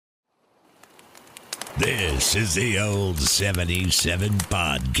This is the Old 77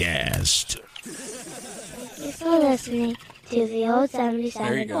 Podcast. You're listening to the Old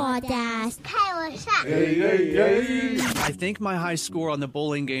 77 Podcast. Hey, what's up? I think my high score on the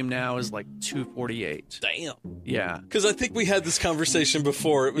bowling game now is like 248. Damn. Yeah. Because I think we had this conversation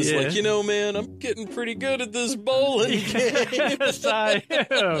before. It was like, man, I'm getting pretty good at this bowling game. Yes, I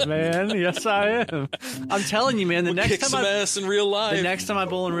am, man. Yes, I am. I'm telling you, man. The next Kick time some ass in real life. the next time I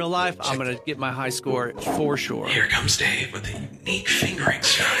bowl in real life, I'm gonna get my high score for sure. Here comes Dave with a unique fingering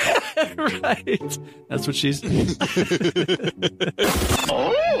style. Right. That's what she's. Who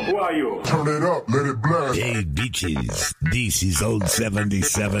are you? Turn it up, let it blast. Hey, bitches. This is Old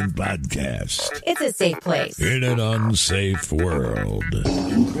 77 Podcast. It's a safe place. In an unsafe world.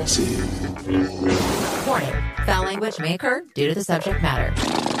 Impressive. Warning. Foul language may occur due to the subject matter.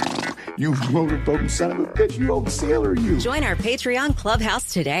 You motorboating son of a bitch. You old sailor, you. Join our Patreon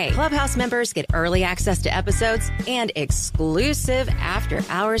Clubhouse today. Clubhouse members get early access to episodes and exclusive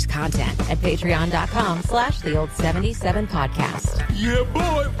after-hours content at patreon.com/the Old 77 Podcast. Yeah,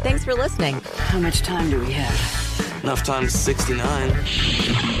 boy. Thanks for listening. How much time do we have? Enough time to 69.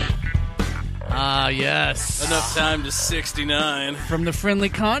 Ah, yes. Enough time to 69. From the friendly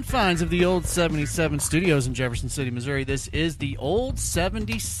confines of the Old 77 Studios in Jefferson City, Missouri, this is the Old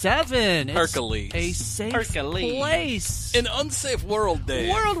 77. It's Hercules. a safe Hercules. place. An unsafe world, Dave.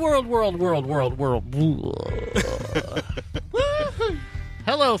 World.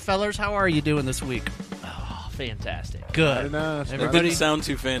 Hello, fellers. How are you doing this week? Fantastic. Good. That Everybody. didn't sound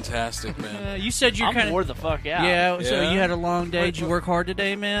too fantastic, man. You said you're I'm kind wore of. the fuck out. Yeah. So Yeah. you had a long day. Did you work hard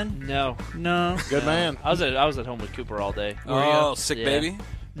today, man? No. No. Good man. I was at home with Cooper all day. Oh, sick Yeah. baby?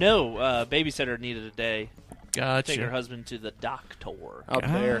 No, babysitter needed a day. Gotcha. Take her husband to the doctor. Out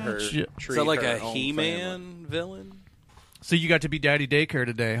there, her. Gotcha. Is that like a He-Man villain? So you got to be daddy daycare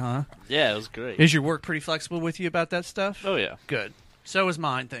today, huh? Yeah, it was great. Is your work pretty flexible with you about that stuff? Oh yeah. Good. So is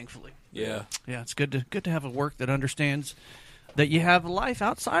mine, thankfully. Yeah. Yeah, it's good to have a work that understands that you have a life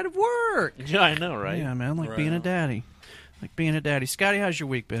outside of work. Yeah, I know, right? Yeah, man, like Right being a on. daddy. Like being a daddy. Scotty, how's your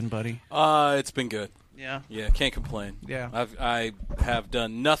week been, buddy? It's been good. Yeah. Yeah, can't complain. Yeah. I have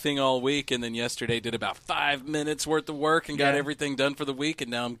done nothing all week, and then yesterday did about 5 minutes worth of work and got Yeah. everything done for the week,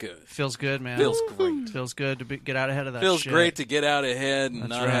 and now I'm good. Feels good, man. Feels great. Feels good to get out ahead of that Feels shit. great to get out ahead and That's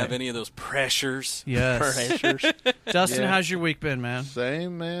not right. have any of those pressures. Yes. Dustin, Yeah. how's your week been, man?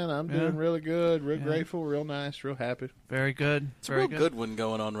 Same, man. I'm Yeah. doing really good. Real grateful. Real nice. Real happy. Very good. It's a Very real good one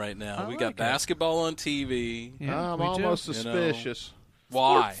going on right now. I We like got it. basketball on TV. Yeah, I'm we do. almost You know. suspicious.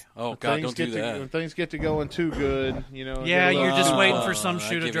 Why? Oh, When God, things don't do get that. when things get to going too good, Yeah, get a you're little- just waiting for some I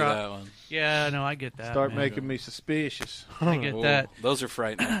shoe to give you drop. that one. Yeah, no, I get that. Start man. making me suspicious. I get Ooh, that. Those are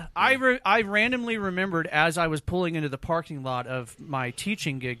frightening. I randomly remembered as I was pulling into the parking lot of my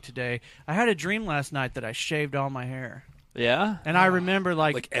teaching gig today, I had a dream last night that I shaved all my hair. Yeah. And I remember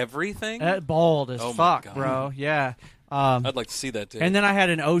Like everything? bald as Oh my fuck, God. bro. Yeah. I'd like to see that, too. And then I had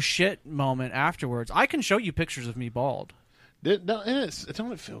an oh shit moment afterwards. I can show you pictures of me bald. It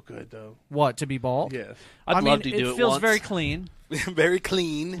don't feel good though. What, to be bald? Yes. I'd I mean, love to do it feels once. very clean. Very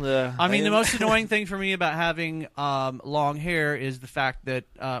clean. Yeah. I mean, the And- most annoying thing for me about having long hair is the fact that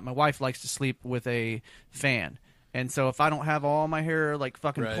my wife likes to sleep with a fan. And so if I don't have all my hair like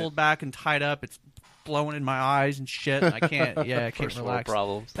fucking Right. pulled back and tied up, it's blowing in my eyes and shit. And I can't, I can't First world relax.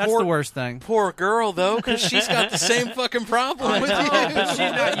 problems. That's the worst thing. Poor girl, though, because she's got the same fucking problem with you. She's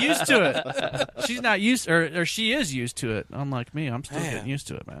not used to it. She's not used, or she is used to it. Unlike me, I'm still getting used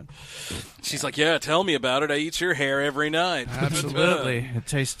to it, man. She's like, yeah, tell me about it. I eat your hair every night. Absolutely, it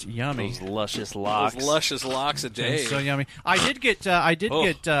tastes yummy. Those luscious locks. Those luscious locks of Dave. It's so yummy. I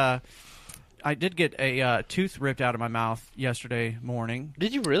did get a tooth ripped out of my mouth yesterday morning.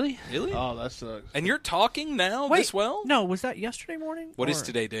 Did you really? Really? Oh, that sucks. And you're talking now this well? No, was that yesterday morning? What is Or-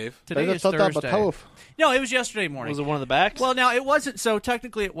 today, Dave? Today I is thought that Thursday. was tough. No, it was yesterday morning. Was it one of the backs? Well, now it wasn't. So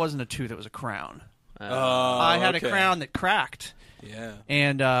technically, it wasn't a tooth; it was a crown. Oh, I had okay. a crown that cracked, Yeah.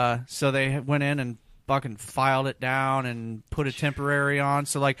 and so they went in and fucking filed it down and put a temporary on.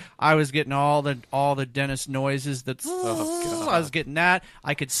 So like I was getting all the dentist noises. That I was getting that.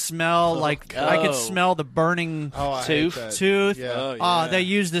 I could smell I could smell the burning Oh, I hate Tooth? that. tooth. Yeah. Oh, yeah. They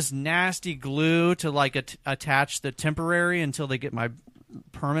use this nasty glue to like attach the temporary until they get my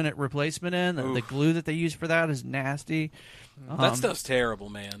permanent replacement in. The glue that they use for that is nasty. That stuff's terrible,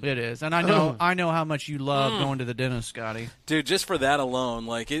 man. It is, and I know how much you love going to the dentist, Scotty. Dude, just for that alone,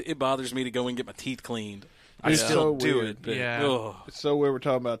 like, it bothers me to go and get my teeth cleaned. I It's still so do weird. it. But, Yeah. ugh. It's so weird we're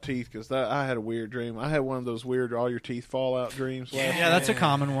talking about teeth because I had a weird dream. I had one of those weird all your teeth fall out dreams. Last Yeah, that's a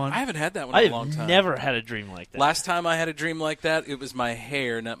common one. I haven't had that one in a long I've time. never had a dream like that. Last time I had a dream like that, it was my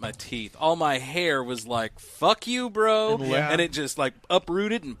hair, not my teeth. All my hair was like, "Fuck you, bro," Yeah. and it just like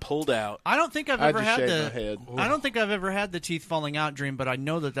uprooted and pulled out. I don't think I've I ever just had shaved the. my head. I don't think I've ever had the teeth falling out dream, but I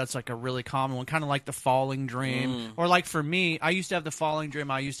know that that's like a really common one, kind of like the falling dream, or like for me, I used to have the falling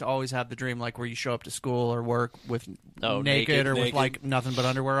dream. I used to always have the dream like where you show up to school or work with naked or with Naked. like nothing but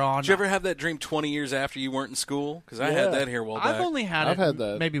underwear on. Did you ever have that dream 20 years after you weren't in school? Because I had that here a while back. I've only had I've it had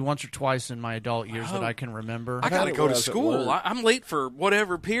that. maybe once or twice in my adult years that Oh. I can remember. I had gotta it go when to I was at school. work. I'm late for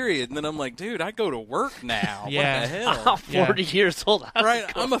whatever period, and then I'm like, dude, I go to work now. Yeah. What the hell? I'm 40 years old. I don't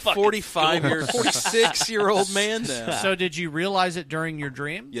Right, go I'm a fucking 46-year-old man now. So did you realize it during your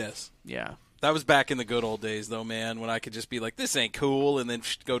dream? Yes. Yeah. That was back in the good old days, though, man, when I could just be like, this ain't cool, and then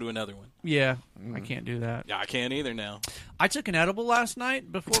go to another one. Yeah. I can't do that. Yeah, I can't either now. I took an edible last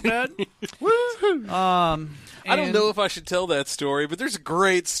night before bed. I don't and know if I should tell that story, but there's a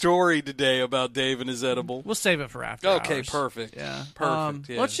great story today about Dave and his edible. We'll save it for after Okay, hours. perfect. Yeah. Perfect,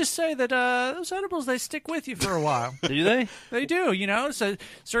 yeah. Let's just say that those edibles, they stick with you for a while. Do they? They do, you know. So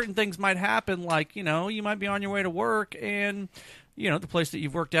certain things might happen, like, you know, you might be on your way to work and, you know, the place that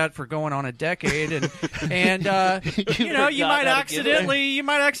you've worked at for going on a decade, and you know, you might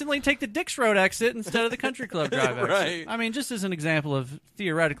accidentally take the Dix Road exit instead of the Country Club Drive exit. Right. I mean, just as an example of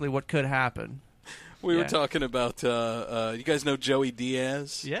theoretically what could happen. We were Yeah. talking about, you guys know Joey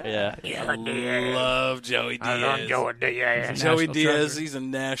Diaz? Yeah. I love Joey Diaz. He's a Joey national Diaz, treasure. he's a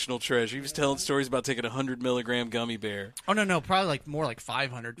national treasure. He was telling stories about taking a 100-milligram gummy bear. Oh no, probably like more like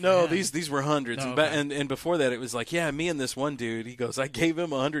 500. for No, him. these were hundreds. Oh, And, ba- okay. and before that, it was like, yeah, me and this one dude. He goes, I gave him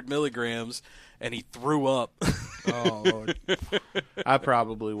 100 milligrams, and he threw up. Oh, Lord. I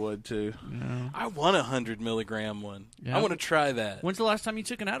probably would, too. I want a 100-milligram one. Yeah. I want to try that. When's the last time you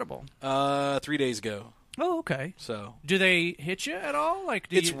took an edible? 3 days ago. Oh, okay. So Do they hit you at all? Like,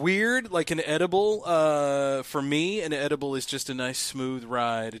 do it's you... weird. Like an edible, for me, an edible is just a nice smooth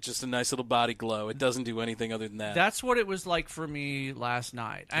ride. It's just a nice little body glow. It doesn't do anything other than that. That's what it was like for me last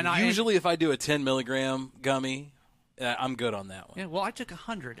night. And Usually, if I do a 10-milligram gummy, I'm good on that one. Yeah, well, I took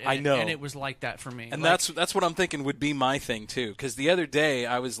 100. And I know. and it was like that for me. And Like, that's what I'm thinking would be my thing too. Because the other day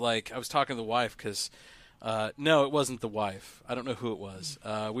I was talking to the wife because no, it wasn't the wife. I don't know who it was.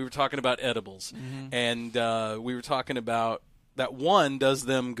 We were talking about edibles, and we were talking about that one does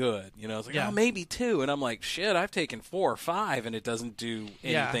them good. You know, it's like, Yeah. oh, maybe two, and I'm like, shit, I've taken 4 or 5, and it doesn't do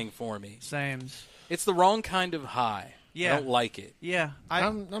Yeah. anything for me. Same. It's the wrong kind of high. Yeah. I don't like it. Yeah,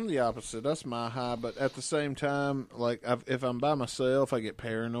 I'm the opposite. That's my high, but at the same time, like if I'm by myself, I get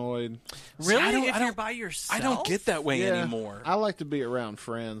paranoid. really. I don't- if I you're don't- by yourself, I don't get that way Yeah, anymore. I like to be around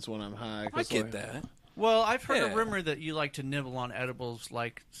friends when I'm high. I 'cause, get like, that. Well, I've heard Yeah. a rumor that you like to nibble on edibles,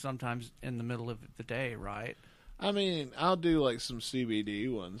 like sometimes in the middle of the day, right? I mean, I'll do like some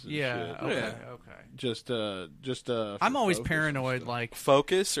CBD ones. And Yeah. shit. Okay. Yeah. Okay. Just I'm for always focus and paranoid. stuff. Like,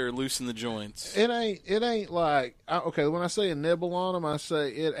 Focus or loosen the joints. It ain't like okay. When I say a nibble on them, I say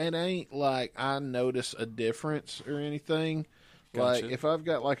it ain't like I notice a difference or anything. Gotcha. Like if I've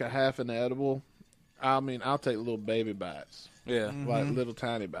got like a half an edible, I'll take little baby bites, Yeah. like little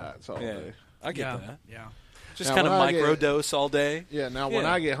tiny bites all Yeah. day. I get yeah, that. yeah. Just Now, kind of when I micro get- dose all day. Yeah. Now when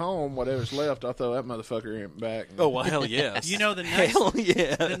Yeah. I get home, whatever's left, I'll throw that motherfucker in back. Oh well, hell yes. You know the next hell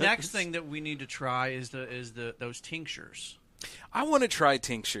yeah. the next thing that we need to try is those tinctures. I want to try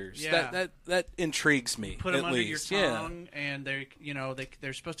tinctures. Yeah. That intrigues me. Put at them under least. your tongue, and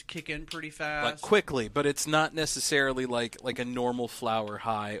they're supposed to kick in pretty fast. Like quickly, but it's not necessarily like a normal flower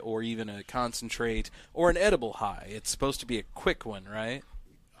high or even a concentrate or an edible high. It's supposed to be a quick one, right?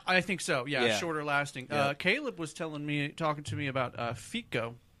 I think so. Yeah, Yeah. shorter lasting. Yeah. Caleb was talking to me about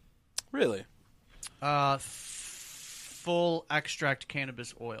FICO, Really? full extract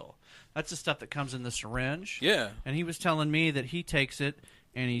cannabis oil. That's the stuff that comes in the syringe. Yeah. And he was telling me that he takes it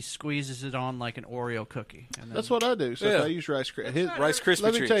and he squeezes it on like an Oreo cookie. And then, That's what I do. So Yeah. I use Rice Krispies. Rice Krispie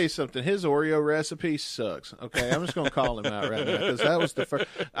Let me treats. tell you something. His Oreo recipe sucks. Okay, I'm just going to call him out right now because that was the first.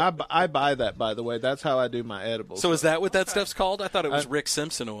 I buy that, by the way. That's how I do my edibles. So is that what that stuff's called? I thought it was Rick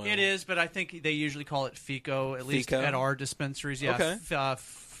Simpson oil. It is, but I think they usually call it FICO, at least FICO? at our dispensaries. Yeah, Okay.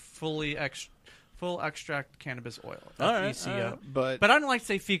 full extract cannabis oil. All right, FECO. all right. But I don't like to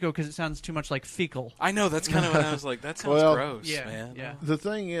say FICO because it sounds too much like fecal. I know, that's kind of what I was like, that sounds Well, gross, Yeah, man. yeah. the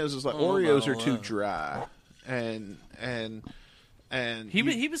thing is like Oh, Oreos no, are too dry, and And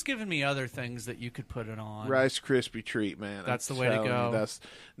he was giving me other things that you could put it on. Rice Krispie treat, man. That's I'm the way to telling go. you,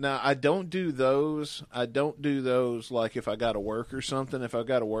 now I don't do those. Like if I got to work or something. If I've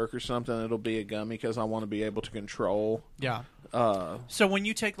got to work or something, it'll be a gummy because I want to be able to control. Yeah. So when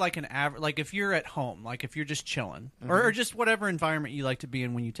you take like an average, like if you're at home, like if you're just chilling, or just whatever environment you like to be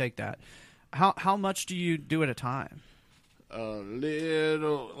in when you take that, how much do you do at a time? A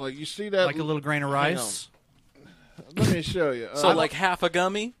little, like you see that, Like a little grain of rice. Let me show you. So like half a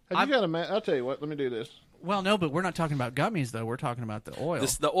gummy? Have you got a? I'll tell you what. Let me do this. Well, no, but we're not talking about gummies though. We're talking about the oil.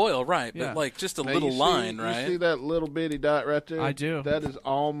 The oil, right? Yeah. But like just a Now, little you see- line, right? You see that little bitty dot right there? I do. That is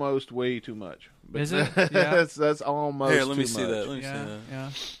almost way too much. But Is it? Yeah. that's almost. Here, let me too see much. that. Let me see Yeah, that. yeah.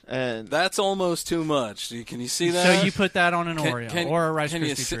 And That's almost too much. Can you see that? So you put that on an Oreo can- or a Rice can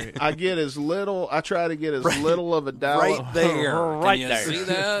you Krispie see- treat. I get as little. I try to get as little of a dollar right there. Right Can you there. see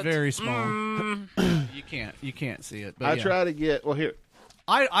that? Very small. You can't see it. But I yeah. try to get. Well, here.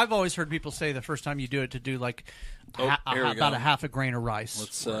 I've always heard people say the first time you do it to do like Oh, here we about go. a half a grain of rice.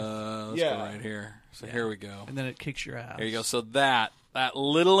 Let's go Yeah. right here. So here we go. And then it kicks your ass. Here you go. So that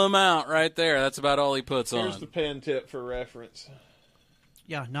little amount right there, that's about all he puts Here's on. the pen tip for reference.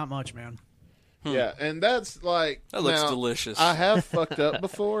 Yeah, not much, man. Yeah, and that's like That looks now, delicious. I have fucked up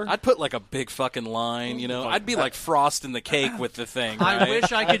before. I'd put like a big fucking line, you know. I'd be like frosting the cake with the thing. I right?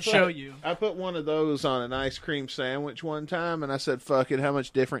 wish I could show you. I put one of those on an ice cream sandwich one time, and I said, "Fuck it, how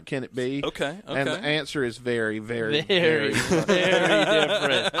much different can it be?" Okay. And the answer is very, very, Very, very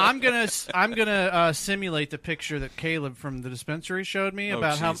different. I'm gonna simulate the picture that Caleb from the dispensary showed me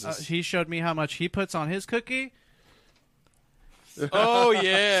about how Jesus. he showed me how much he puts on his cookie. Oh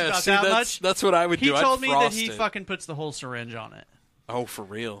yeah, About see that much? that's what I would He do. told I'd me that frost he it. fucking puts the whole syringe on it. Oh, for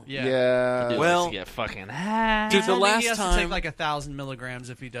real? Yeah. Yeah. Well, get fucking dude, I the think he last has to time take like 1,000 milligrams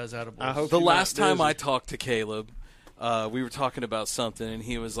if he does edibles. I hope the you're last not time busy. I talked to Caleb, we were talking about something, and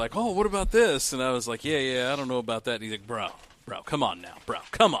he was like, "Oh, what about this?" And I was like, "Yeah, I don't know about that." And he's like, "Bro, come on now, bro,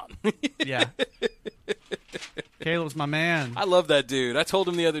 come on." Yeah. Caleb's my man. I love that dude. I told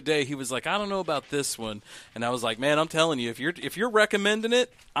him the other day. He was like, "I don't know about this one," and I was like, "Man, I'm telling you, if you're recommending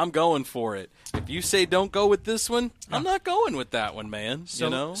it, I'm going for it. If you say don't go with this one, I'm not going with that one, man." So, you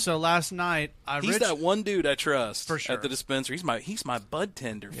know. so last night, He's that one dude I trust For sure. at the dispensary. He's my bud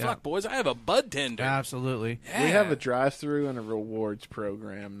tender. Yeah. Fuck, boys, I have a bud tender. Absolutely. Yeah. We have a drive-through and a rewards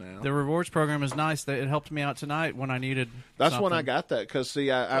program now. The rewards program is nice. It helped me out tonight when I needed. That's something. when I got that because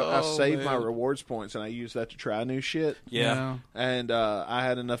see, I Oh, saved my man. rewards points and I used that to try new shit. Yeah. And I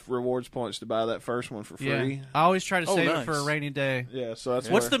had enough rewards points to buy that first one for free. Yeah. I always try to Oh, save nice. it for a rainy day. Yeah, so that's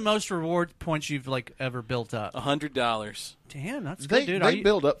What's where- the most reward points you've like ever built up? $100. Damn, that's they good, dude. they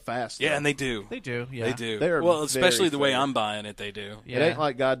build up fast. Yeah, though. and they do. They do. Yeah, They do. They are Well, especially very the way fair. I'm buying it, they do. Yeah. It ain't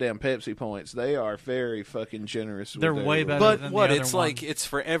like goddamn Pepsi points. They are very fucking generous. They're with their way better rewards. But than what? the other It's one. like it's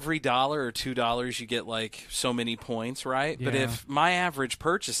for every $1 or $2 you get like so many points, right? But Yeah. if my average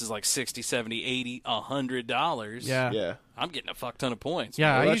purchase is like 60, 70, 80, $100, Yeah. Yeah. I'm getting a fuck ton of points.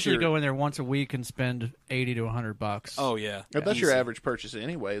 Yeah, Well, I that's usually your- go in there once a week and spend $80 to $100. Oh yeah. But that's your Easy. average purchase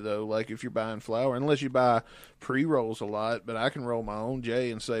anyway, though. Like if you're buying flour, unless you buy pre-rolls a lot, but I can roll my own J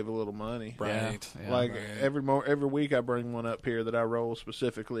and save a little money. Right. Yeah. Like right. every week, I bring one up here that I roll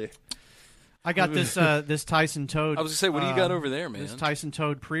specifically. I got this Tyson Toad. I was gonna say, what do you got over there, man? This Tyson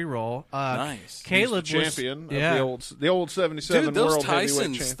Toad pre-roll. Nice. Caleb He's the was champion yeah. of the old 77 Dude, those world heavyweight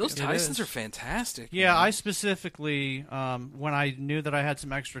Tysons, champion. those It Tysons is. are fantastic. Yeah, man. I specifically, when I knew that I had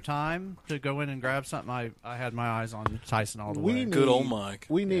some extra time to go in and grab something, I had my eyes on Tyson all the way. Good old Mike.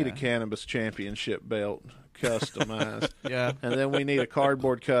 We need a Yeah. cannabis championship belt customized. Yeah. And then we need a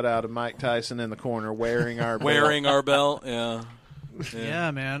cardboard cutout of Mike Tyson in the corner wearing our belt. Wearing our belt, yeah.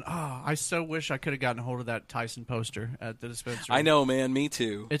 Yeah, man. Oh, I so wish I could have gotten a hold of that Tyson poster at the dispensary. I know, man. Me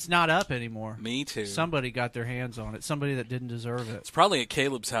too. It's not up anymore. Me too. Somebody got their hands on it. Somebody that didn't deserve it. It's probably at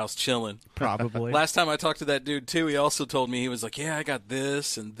Caleb's house chilling. Probably. Last time I talked to that dude too, he also told me, he was like, "Yeah, I got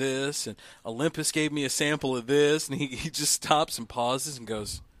this, and Olympus gave me a sample of this," and he just stops and pauses and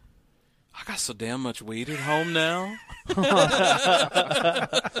goes, "I got so damn much weed at home now."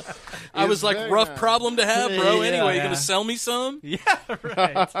 I was like, very rough nice. problem to have, bro. Yeah, Anyway, you yeah. gonna sell me some? Yeah,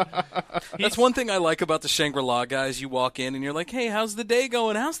 right. That's one thing I like about the Shangri-La guys. You walk in and you're like, "Hey, how's the day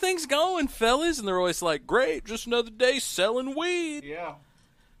going? How's things going, fellas?" And they're always like, "Great, just another day selling weed." Yeah.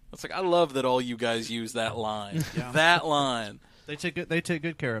 It's like, I love that all you guys use that line. That line. They take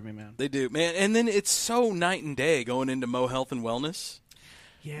good care of me, man. They do, man. And then it's so night and day going into Mo Health and Wellness.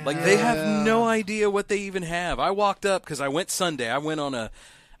 Yeah. Like, they have no idea what they even have. I walked up because I went Sunday. I went on a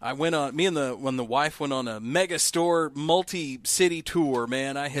I went on when the wife went on a mega store multi-city tour,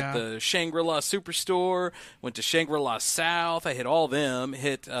 man. I hit the Shangri-La Superstore, went to Shangri-La South. I hit all them.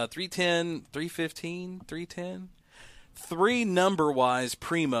 Hit 310, 315, 310. 3 number-wise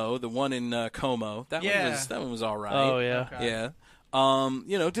Primo, the one in Como. That one was all right. Oh yeah, okay. Yeah.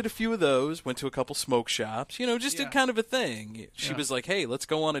 Did a few of those. Went to a couple smoke shops. Just did kind of a thing. She was like, "Hey, let's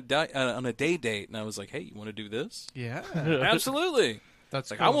go on a day date," and I was like, "Hey, you want to do this?" Yeah, absolutely. That's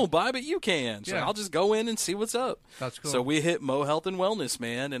like cool. I won't buy, but you can. So I'll just go in and see what's up. That's cool. So we hit Mo Health and Wellness,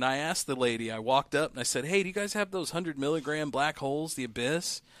 man, and I asked the lady. I walked up and I said, "Hey, do you guys have those 100 milligram black holes, the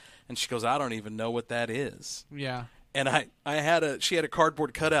Abyss?" And she goes, "I don't even know what that is." Yeah. And she had a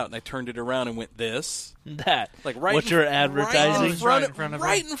cardboard cutout, and I turned it around and went this. That. Like right what you're advertising?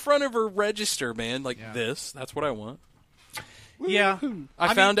 Right in front of her register, man. Like this. That's what I want. Yeah.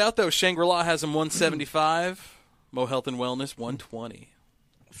 I found out, though, Shangri-La has them 175. Mo Health and Wellness, 120.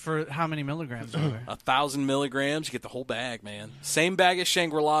 For how many milligrams are there? 1,000 milligrams. You get the whole bag, man. Same bag as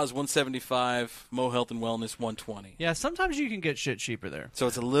Shangri-La is 175. Mo Health and Wellness, 120. Yeah, sometimes you can get shit cheaper there. So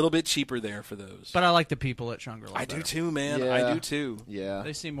it's a little bit cheaper there for those. But I like the people at Shangri-La. I do too, man. Yeah. I do too. Yeah.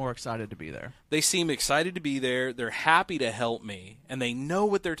 They seem more excited to be there. They seem excited to be there. They're happy to help me, and they know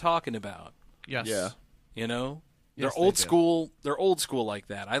what they're talking about. Yes. Yeah. They're Yes, old they do. school. They're old school like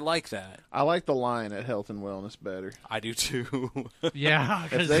that. I like that. I like the line at Health and Wellness better. I do too. Yeah.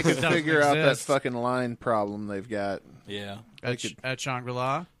 If they could figure out that exist. fucking line problem they've got. Yeah. At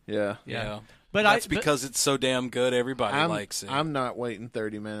Shangri-La. Yeah. Yeah. But that's because it's so damn good. Everybody likes it. I'm not waiting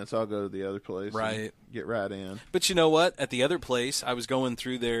 30 minutes. I'll go to the other place. Right. And get right in. But you know what? At the other place, I was going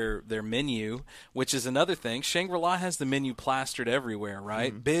through their menu, which is another thing. Shangri-La has the menu plastered everywhere,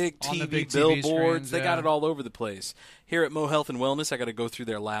 right? Big On the TV big TV billboards. screens, They got it all over the place. Here at Mo Health and Wellness, I got to go through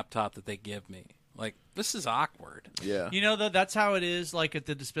their laptop that they give me. Like, this is awkward. Yeah. You know, though, that's how it is, like, at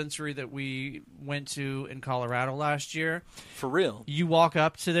the dispensary that we went to in Colorado last year. For real. You walk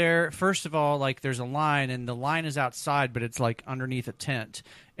up to there, first of all, like, there's a line, and the line is outside, but it's, like, underneath a tent.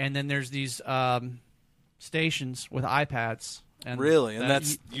 And then there's these stations with iPads. And really? And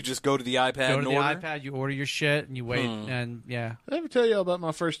that's you just go to the iPad Go and to the order? iPad, you order your shit, and you wait, and, yeah. Did I ever tell you about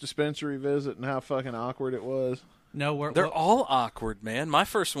my first dispensary visit and how fucking awkward it was? No, they're all awkward, man. My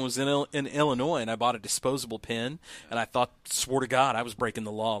first one was in Illinois, and I bought a disposable pen, and I swore to God, I was breaking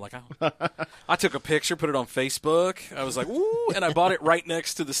the law. Like, I took a picture, put it on Facebook. I was like, "Ooh!" And I bought it right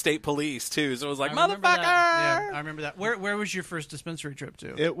next to the state police too. So I was like, "Motherfucker!" Yeah, I remember that. Where was your first dispensary trip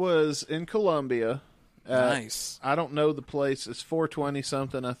to? It was in Columbia. Nice. I don't know the place. It's 420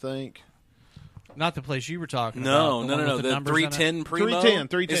 something, I think. Not the place you were talking No, about. no, no, no. The 310 Primo.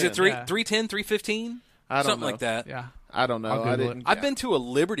 310. Is it 310, 315? I don't Something know. like that. Yeah. I don't know. I didn't. I've been to a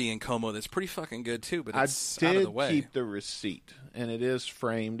Liberty in Como that's pretty fucking good too, but it's out of the way. I did keep the receipt, and it is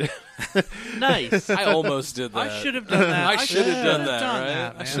framed. Nice. I almost did that. I should have done that. I should have done that, right?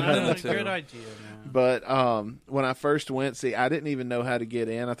 man. I should have done that That's a too. good idea, man. But when I first went, I didn't even know how to get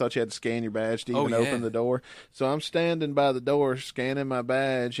in. I thought you had to scan your badge to even open the door. So I'm standing by the door scanning my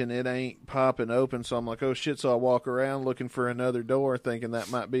badge, and it ain't popping open. So I'm like, oh, shit. So I walk around looking for another door, thinking that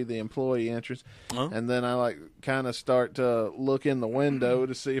might be the employee entrance. And then I kind of start to look in the window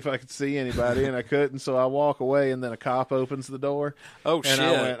to see if I could see anybody, and I couldn't. So I walk away, and then a cop opens the door. Oh, and shit.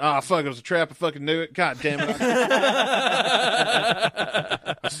 I went, oh, fuck, it was a trap. I fucking knew it. God damn it.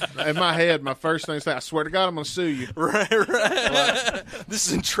 In my head, my first thing is, I swear to God, I'm going to sue you. Right. This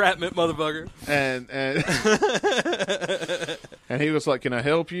is entrapment, motherfucker. And he was like, can I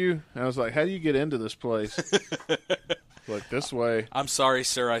help you? And I was like, how do you get into this place? Like, this way. I'm sorry,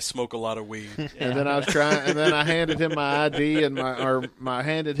 sir. I smoke a lot of weed. And then I was trying, and then I handed him my ID and I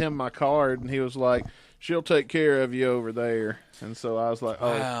handed him my card, and he was like, she'll take care of you over there. And so I was like, oh.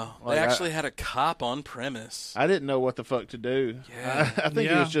 Wow. Like, They actually had a cop on premise. I didn't know what the fuck to do. Yeah. I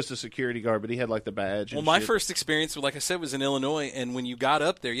think he was just a security guard, but he had like the badge. Well, and my shit. first experience, like I said, was in Illinois, and when you got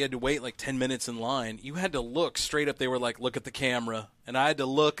up there, you had to wait like 10 minutes in line. You had to look straight up. They were like, look at the camera. And I had to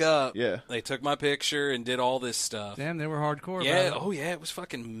look up. Yeah. They took my picture and did all this stuff. Damn, they were hardcore. Yeah. about it. Oh, yeah. It was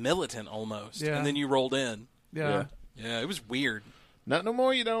fucking militant almost. Yeah. And then you rolled in. Yeah. Yeah. It was weird. Not no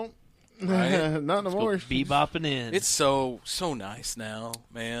more, you don't. Right? Not no more. Bebopping in. It's so nice now,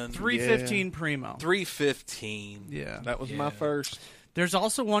 man. 315 Primo. 315. Yeah. That was my first. There's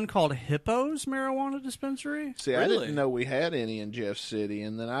also one called Hippo's Marijuana Dispensary. See, I didn't know we had any in Jeff City,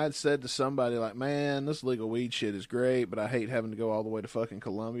 and then I had said to somebody like, man, this legal weed shit is great, but I hate having to go all the way to fucking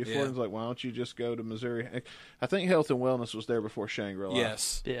Columbia for it. Yeah. And it's like, why don't you just go to Missouri? I think Health and Wellness was there before Shangri-La.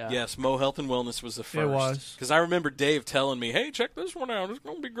 Yes. Yeah. Yes. Mo Health and Wellness was the first. was. Because I remember Dave telling me, hey, check this one out. It's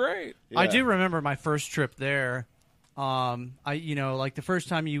going to be great. I do remember my first trip there. like the first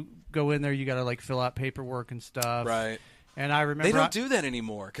time you go in there, you got to like fill out paperwork and stuff. Right. And I remember they don't do that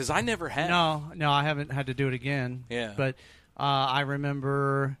anymore because I never have. No, I haven't had to do it again. Yeah. But I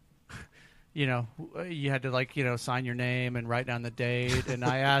remember, you had to sign your name and write down the date. And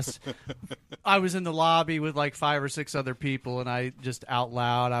I was in the lobby with like 5 or 6 other people, and I just out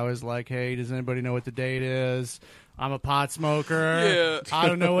loud, I was like, "Hey, does anybody know what the date is? I'm a pot smoker. Yeah. I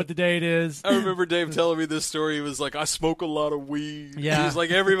don't know what the date is." I remember Dave telling me this story. He was like, I smoke a lot of weed. Yeah. He was like,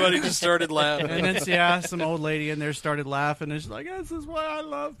 everybody just started laughing. And then, some old lady in there started laughing. And she's like, "This is why I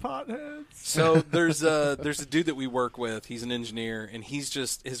love potheads." So there's a dude that we work with. He's an engineer, and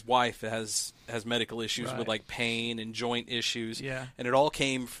his wife has medical issues with like pain and joint issues. Yeah. And it all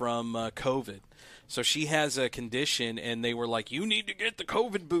came from COVID. So she has a condition, and they were like, you need to get the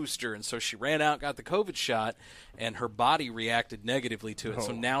COVID booster. And so she ran out, got the COVID shot, and her body reacted negatively to it. Oh.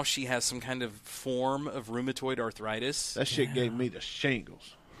 So now she has some kind of form of rheumatoid arthritis. That shit gave me the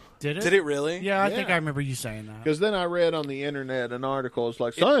shingles. Did it? Did it really? Yeah, I think I remember you saying that. Because then I read on the internet an article. It's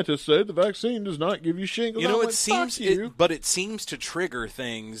like, scientists say the vaccine does not give you shingles. You know, it seems but it seems to trigger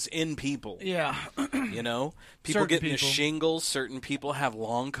things in people. Yeah. People get the shingles. Certain people have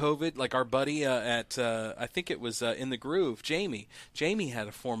long COVID. Like our buddy at, I think it was In the Groove, Jamie. Jamie had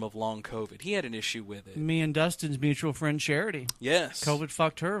a form of long COVID. He had an issue with it. Me and Dustin's mutual friend Charity. Yes. COVID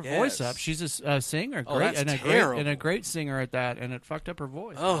fucked her voice up. She's a singer. Oh, that's terrible. And a great singer at that, and it fucked up her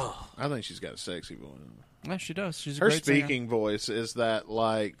voice. Oh. I think she's got a sexy voice. Yeah, she does. She's a her great speaking singer. Voice is that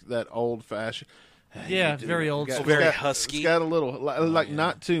old fashioned. Yeah, very old school. Very husky. It's got a little,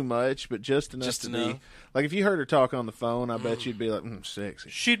 not too much, but just enough to be. Like, if you heard her talk on the phone, I bet you'd be like, sexy.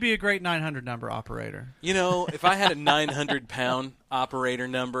 She'd be a great 900 number operator. If I had a 900-pound operator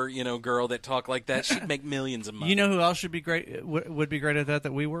number, girl that talked like that, she'd make millions of money. You know who else should be great? Would be great at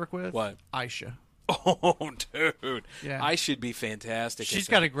that we work with? What? Aisha. Oh, dude. Yeah. I should be fantastic. She's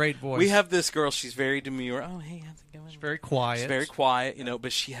got a great voice. We have this girl. She's very demure. Oh, hey, how's it going? She's very quiet. She's very quiet,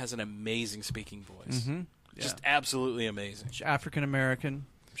 but she has an amazing speaking voice. Mm-hmm. Yeah. Just absolutely amazing. She's African-American.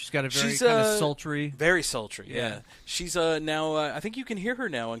 She's got a very kind of sultry. Very sultry, yeah. She's now, I think you can hear her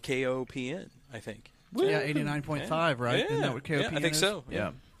now on KOPN, I think. Yeah, 89.5, right? Yeah. Isn't that what KOPN I think is? so.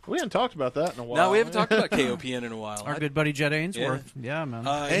 Yeah. We haven't talked about that in a while. No, we haven't talked about KOPN in a while. Our good buddy Jet Ainsworth. Yeah, man.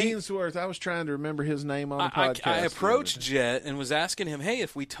 Ainsworth. I was trying to remember his name on the podcast. I approached Jet and was asking him, hey,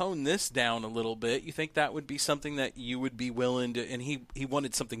 if we tone this down a little bit, you think that would be something that you would be willing to... And he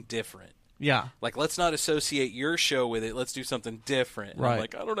wanted something different. Yeah. Like, let's not associate your show with it. Let's do something different. And right. I'm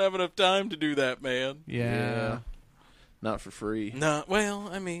like, I don't have enough time to do that, man. Yeah. Not for free. No, well,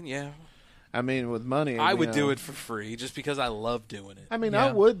 I mean, yeah. I mean, with money, I would do it for free just because I love doing it. I mean,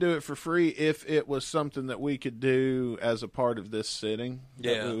 I would do it for free if it was something that we could do as a part of this sitting.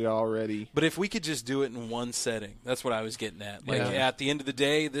 Yeah. That we already. But if we could just do it in one setting, that's what I was getting at. Like, at the end of the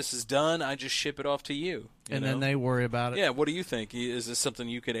day, this is done. I just ship it off to you. And then they worry about it. Yeah, what do you think? Is this something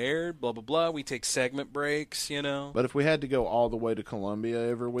you could air? Blah, blah, blah. We take segment breaks, But if we had to go all the way to Columbia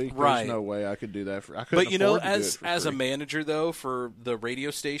every week, right. There's no way I could do that. I couldn't afford to do it for as a free. manager, though, for the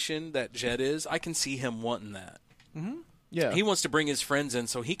radio station that Jet is, I can see him wanting that. Mm-hmm. Yeah. He wants to bring his friends in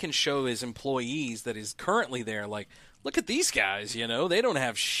so he can show his employees that is currently there, like, look at these guys, they don't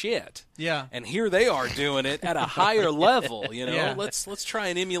have shit. Yeah. And here they are doing it at a higher level, Yeah. Let's try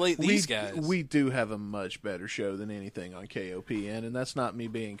and emulate these guys. We do have a much better show than anything on KOPN, and that's not me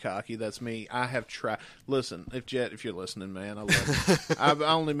being cocky. That's me. I have tried. Listen, if you're listening, man, I love you. I've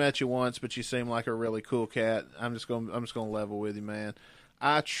only met you once, but you seem like a really cool cat. I'm just gonna level with you, man.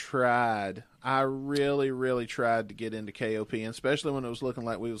 I really, really tried to get into KOPN, especially when it was looking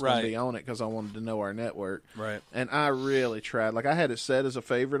like we was going to be on it because I wanted to know our network. Right. And I really tried. Like, I had it set as a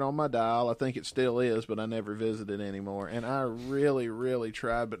favorite on my dial. I think it still is, but I never visit it anymore. And I really, really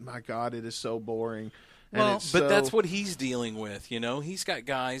tried, but my God, it is so boring. Well, but that's what he's dealing with, He's got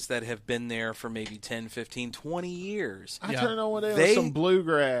guys that have been there for maybe 10, 15, 20 years. I turn on one day with some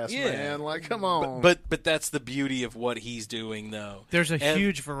bluegrass, man. Like, come on. But that's the beauty of what he's doing, though. There's a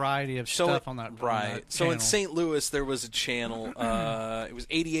huge variety of stuff on that. Right. On that so channel. in St. Louis, there was a channel. It was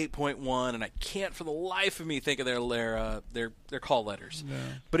 88.1, and I can't for the life of me think of their call letters. Yeah.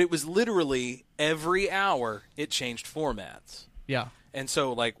 But it was literally every hour it changed formats. Yeah. And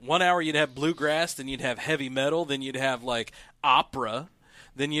so, like, 1 hour you'd have bluegrass, then you'd have heavy metal, then you'd have, like, opera,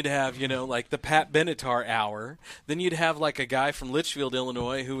 then you'd have, like, the Pat Benatar hour, then you'd have, like, a guy from Litchfield,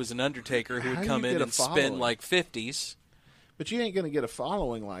 Illinois, who was an undertaker who would come in and spin, like, 50s. But you ain't going to get a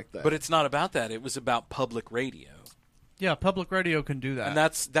following like that. But it's not about that. It was about public radio. Yeah, public radio can do that. And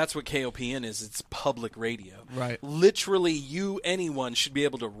that's what KOPN is. It's public radio. Right. Literally, anyone should be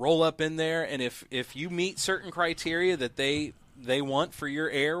able to roll up in there, and if you meet certain criteria that they want for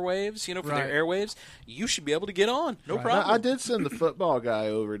your airwaves, for their airwaves, you should be able to get on. No problem. I did send the football guy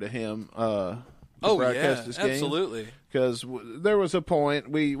over to him. Broadcast this game. Absolutely. Because there was a point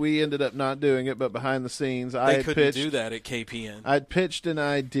we ended up not doing it, but behind the scenes, they couldn't do that at KPN. I'd pitched an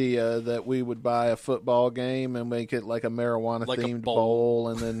idea that we would buy a football game and make it like a marijuana themed bowl,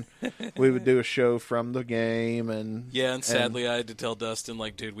 and then we would do a show from the game. And sadly, I had to tell Dustin,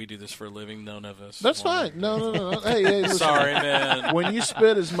 dude, we do this for a living. None of us. That's fine. No. Hey, listen, sorry, man. When you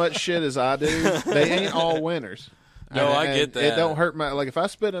spit as much shit as I do, they ain't all winners. No, I get that. It don't hurt my if I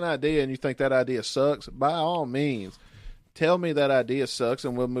spit an idea and you think that idea sucks, by all means, tell me that idea sucks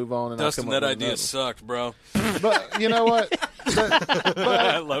and we'll move on. And Dustin, I'll come that up with idea another. sucked, bro. But you know what?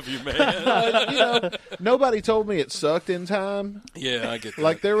 I love you, man. Nobody told me it sucked in time. Yeah, I get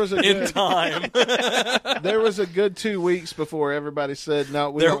that. There was there was a good 2 weeks before everybody said no,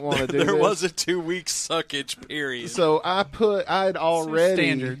 we don't want to do this. There was a 2-week suckage period. So I'd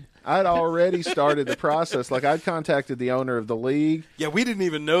already started the process. I'd contacted the owner of the league. Yeah, we didn't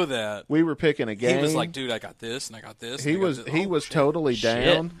even know that. We were picking a game. He was like, dude, I got this, and I got this. He was totally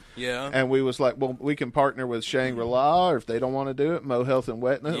down. Yeah. And we was like, well, we can partner with Shangri-La, or if they don't want to do it, Mo Health and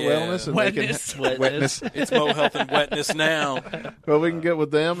Wellness. And Wetness. Wetness. It's Mo Health and Wetness now. Well, we can get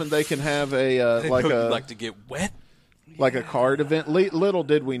with them, and they can have like to get wet. Like a card event. Little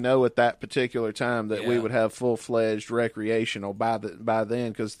did we know at that particular time that we would have full-fledged recreational by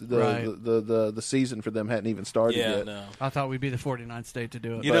then, because the season for them hadn't even started yet. No. I thought we'd be the 49th state to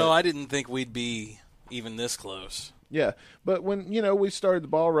do it. I didn't think we'd be even this close. Yeah, but when we started the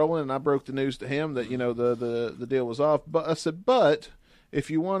ball rolling, and I broke the news to him that the deal was off. But I said,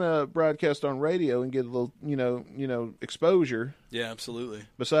 if you want to broadcast on radio and get a little exposure, yeah, absolutely.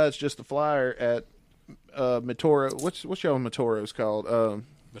 Besides just the flyer at Matoro, what's y'all Matoro's called?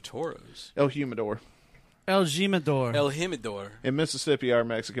 Matoro's. El Humidor. El Jimador. In Mississippi, our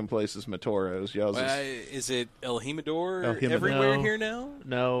Mexican place is Matoro's. Y'all's is it El Jimador everywhere here now?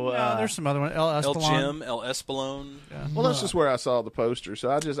 No, there's some other one. El Espolon. El Jim, El Espolon. Yeah. Well, that's just where I saw the poster.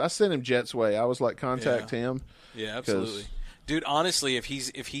 So I sent him Jet's way. I was like, contact him. Yeah, absolutely. Dude, honestly, if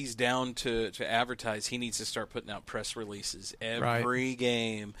he's down to advertise, he needs to start putting out press releases every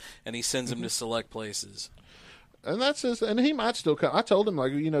game, and he sends them to select places. And that's his, and he might still come. I told him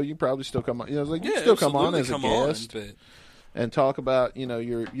you probably still come on. You can still come on as a guest and talk about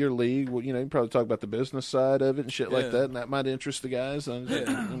your league. Well, you can probably talk about the business side of it and shit like that, and that might interest the guys.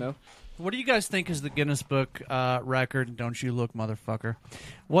 And What do you guys think is the Guinness Book record? Don't you look, motherfucker.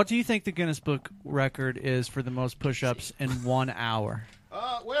 What do you think the Guinness Book record is for the most push-ups in 1 hour?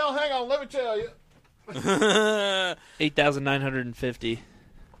 Well, hang on. Let me tell you. 8,950.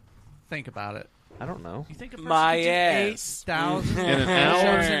 Think about it. I don't know. You think a person My can do ass. 8,000 In an hour?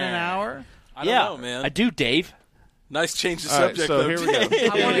 push-ups in an hour? I don't know, man. I do, Dave. Nice change of All right, subject, so though. here we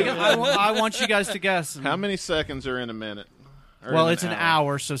go. I want you guys to guess. How many seconds are in a minute? Well, it's an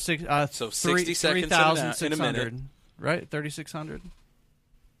hour, so 60 seconds 3,600, right? 3,600.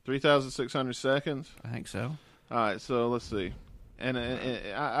 3,600 seconds. I think so. All right, so let's see, and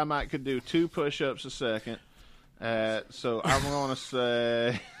I could do 2 push-ups a second. So I'm going to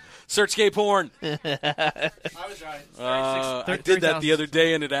say. Search gay porn. I was right. I did that the other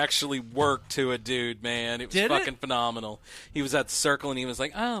day, and it actually worked to a dude, man. It was fucking phenomenal. He was at the circle, and he was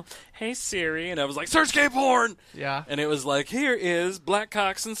like, oh, hey, Siri. And I was like, search gay porn. Yeah. And it was like, here is black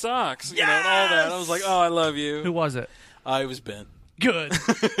cocks and socks. Yes! And all that. I was like, oh, I love you. Who was it? It was Ben. Good.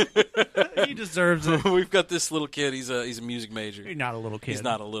 He deserves it. We've got this little kid. He's a music major. You're not a little kid. He's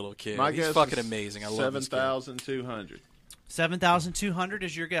not a little kid. My He's guess fucking is amazing. I love this kid. 7,200. 7,200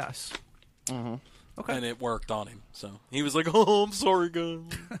 is your guess. Mm-hmm. Okay. And it worked on him. So he was like, oh, I'm sorry, guys.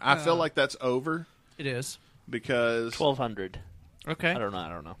 I feel like that's over. It is. Because 1,200. Okay. I don't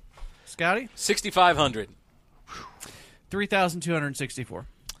know. Scotty? 6,500. 3,264.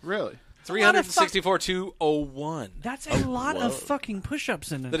 Really? 364,201. That's a lot of fucking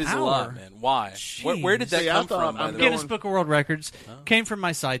push-ups in an hour. That is a lot, man. Why? Where did that come from? By the way? Guinness Book of World Records came from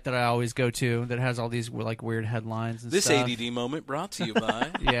my site that I always go to that has all these weird headlines and this stuff. ADD moment brought to you by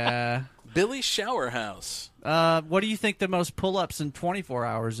yeah, Billy's Shower House. What do you think the most pull-ups in 24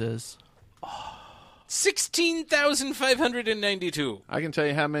 hours is? 16,592. I can tell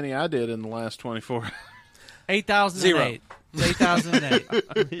you how many I did in the last 24 hours. 8,008.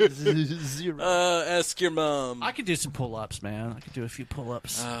 8,008. 0. Ask your mom. I could do some pull-ups, man. I could do a few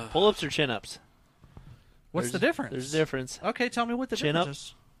pull-ups. Pull-ups or chin-ups? What's the difference? There's a difference. Okay, tell me what the Chin difference up,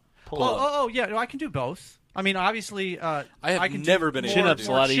 is. pull up. Oh, yeah. No, I can do both. I mean, obviously, I I have can never do been more, able to Chin-ups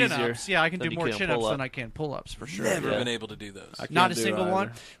do a lot chin-ups. easier Yeah, I can than do you more can chin-ups pull-up. than I can pull-ups for sure. Never Yeah. been able to do those. I can't Not a do single either.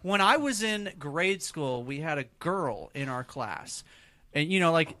 one. When I was in grade school, we had a girl in our class, and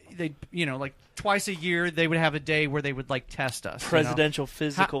like twice a year they would have a day where they would like test us. Presidential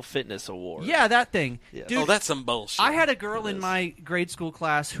Physical Fitness Award. Yeah, that thing. Yeah. Dude, Oh, that's some bullshit. I had a girl in my grade school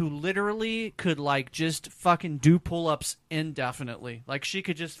class who literally could like just fucking do pull-ups indefinitely. Like she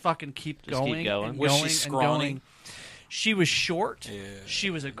could just fucking keep Just keep going. going. And Was she going and scrawny? going. She was short. Yeah. She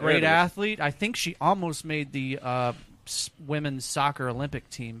was a great athlete. I think she almost made the women's soccer Olympic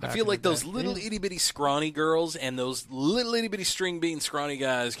team. I back feel in like the those day. little itty bitty scrawny girls and those little itty bitty string bean scrawny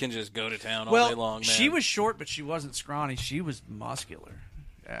guys can just go to town all day long, man. She was short, but she wasn't scrawny. She was muscular.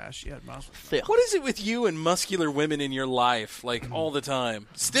 Yeah, she had muscles. What is it with you and muscular women in your life, like all the time?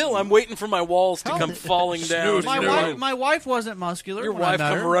 Still, I'm waiting for my walls to come falling down. My wife wasn't muscular. Your when I wife met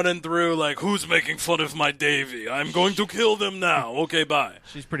come her. running through like, who's making fun of my Davy? I'm going to kill them now. Okay, bye.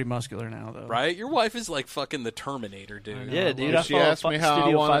 She's pretty muscular now, though. Right? Your wife is like fucking the Terminator, dude. Yeah, dude. If I she follow asked me how I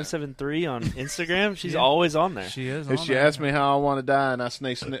Studio wanna- 573 on Instagram. She's always on there. She is. If on she there. asks me how I want to die, and I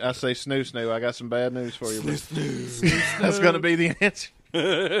say snoo snoo, I got some bad news for you. That's going to be the answer. And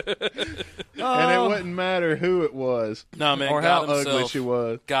it wouldn't matter who it was, Nah, man, or how God himself. ugly she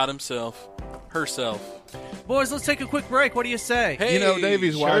was. God himself. Herself. Boys, let's take a quick break. What do you say? Hey, You know,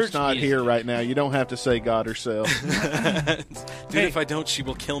 Davey's wife's church not music. here right now. You don't have to say God herself. Dude, if I don't, she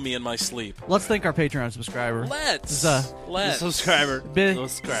will kill me in my sleep. Let's thank our Patreon subscriber. Let's. The subscriber.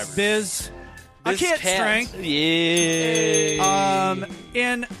 Biz. I can't Cat. strength. Yeah.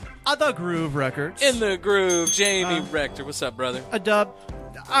 In The Groove Records. In the groove, Jamie Rector. What's up, brother? A dub.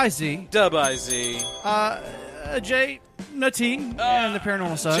 IZ. Dub IZ. J. Nutty. And the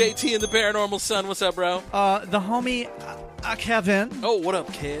Paranormal Son. JT and the Paranormal Son. What's up, bro? The homie Kevin. Oh, what up,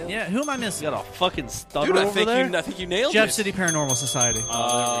 Kev? Yeah, who am I missing? Got a fucking stutter Dude, I over think there. you nailed Jeff it. City Paranormal Society.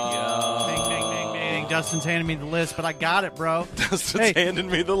 Oh, Ding, ding, ding, ding. Dustin's handing me the list, but I got it, bro. Dustin's Hey, handing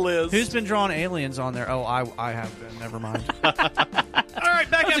me the list. Who's been drawing aliens on there? Oh, I have been. Never mind. All right,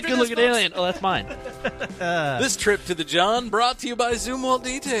 back That's a after good this, looking folks. alien. Oh, that's mine. This trip to the John brought to you by Zoomwall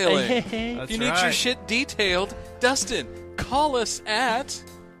Detailing. That's If you need your right. shit detailed, Dustin, call us at...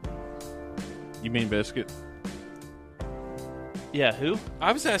 You mean biscuit? Yeah, who?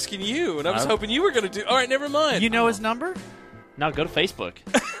 I was asking you, and I was hoping you were going to do... All right, never mind. You know his number? No, go to Facebook.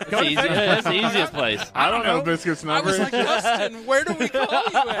 That's the easiest place. I don't know biscuit's I number. was like, Dustin, where do we call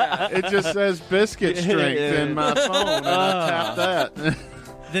you at? It just says biscuit strength in my phone, and I tapped that.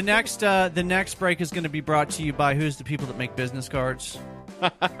 The next break is going to be brought to you by who's the people that make business cards?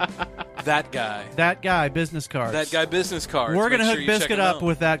 That guy. That guy, business cards. That guy business cards. We're going to Make hook sure you check Biscuit him up out.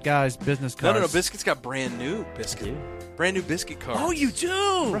 with that guy's business No, cards. no, Biscuit's got brand new biscuit. Brand new biscuit cards. Oh, you do?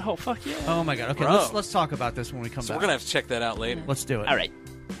 Bro, fuck yeah. Oh my god. Okay, Bro. let's talk about this when we come So back. we're going to have to check that out later. Let's do it. All right.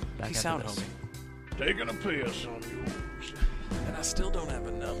 Back Peace after out, this. homie. Taking a piss on you. And I still don't have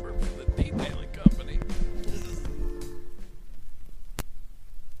a number for the detailing company.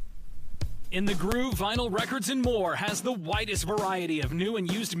 In the Groove, Vinyl Records and More has the widest variety of new and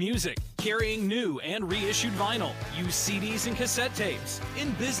used music, carrying new and reissued vinyl, used CDs and cassette tapes.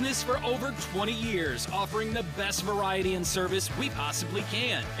 In business for over 20 years, offering the best variety and service we possibly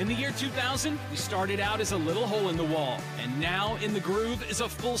can. In the year 2000, we started out as a little hole in the wall, and now In the Groove is a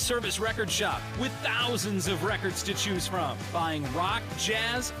full-service record shop with thousands of records to choose from. Buying rock,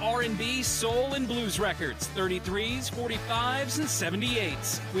 jazz, R&B, soul, and blues records, 33s, 45s, and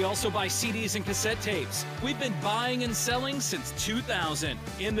 78s. We also buy CDs and cassette tapes. We've been buying and selling since 2000.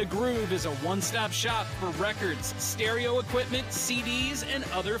 In the Groove is a one-stop shop for records, stereo equipment, CDs, and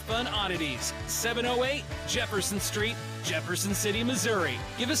other fun oddities. 708 Jefferson Street, Jefferson City, Missouri.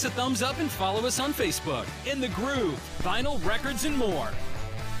 Give us a thumbs up and follow us on Facebook. In the Groove, Vinyl Records and More.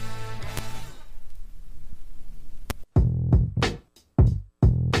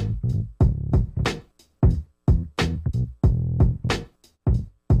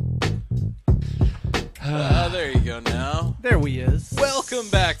 There you go now. There we is. Welcome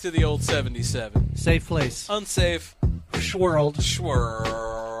back to the old 77. Safe place. Unsafe Schworld.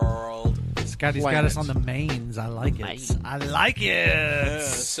 Schworld. Scotty's got us on the mains. I like it. I like it. Yeah,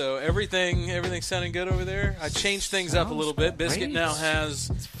 so everything's sounding good over there. I changed things up a little bit. Biscuit great. now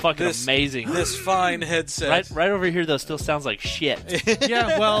has Fucking amazing. this fine headset. Right over here, though, still sounds like shit.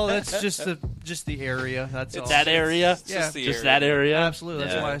 Yeah, well, that's just the area. That's all. That area? Just the Just area. that area? Absolutely.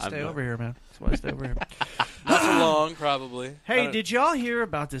 That's Yeah, why I I'm stay not- over here, man. That's why I stay over here. Not for long, probably. Hey, did y'all hear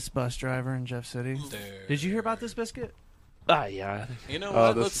about this bus driver in Jeff City? Dude. Did you hear about this, Biscuit? Yeah. You know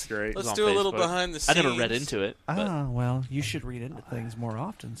what? This is great. Let's do a little behind the scenes. I never read into it. Well, you should read into things more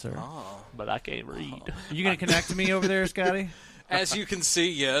often, sir. But I can't read. Are you going to connect to me over there, Scotty? As you can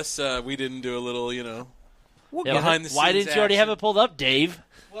see, yes, we didn't do a little, behind the scenes. Why didn't you already have it pulled up, Dave?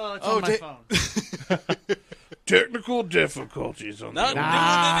 Well, it's on my phone. Technical difficulties on Not the doing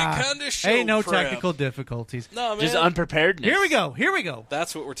any kind of show Ain't no prep. technical difficulties. No, man. Just unpreparedness. Here we go.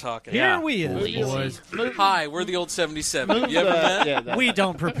 That's what we're talking Here about. we is, boys. Hi, we're the old 77. You ever met? We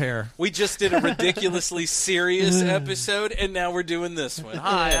don't prepare. We just did a ridiculously serious episode, and now we're doing this one.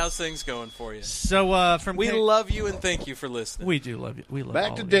 Hi, how's things going for you? So, we love you and thank you for listening. We do love you. We love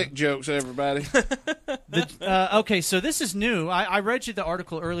Back all to of dick you. jokes, everybody. Okay, so this is new. I read you the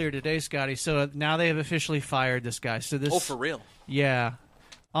article earlier today, Scotty. So now they have officially fired this guy. So this. Oh, for real? Yeah.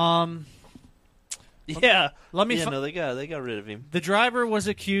 Yeah. Let me. No, they got rid of him. The driver was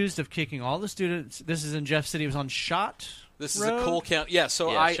accused of kicking all the students. This is in Jeff City. It was on Schott. This is Road? a Cole County. Yeah, so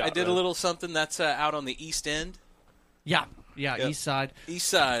I did Road. a little something that's out on the East End. Yeah, Yep. East Side. East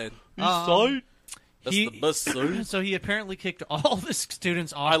Side. That's He- the bus side. So he apparently kicked all the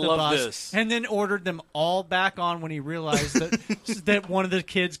students off I the love bus this. and then ordered them all back on when he realized that that one of the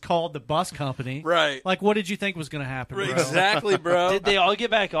kids called the bus company. Right. Like, what did you think was going to happen, bro? Exactly, bro. Did they all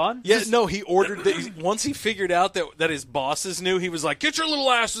get back on? Yeah, no, he ordered once he figured out that his bosses knew, he was like, "Get your little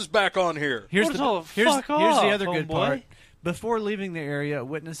asses back on here." Here's What the the fuck here's off, the other good homeboy? part. Before leaving the area, a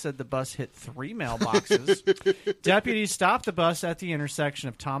witness said the bus hit 3 mailboxes. Deputies stopped the bus at the intersection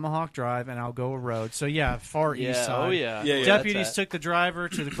of Tomahawk Drive and Algoa Road. So, far east side. Oh, yeah. Yeah, Deputies took the driver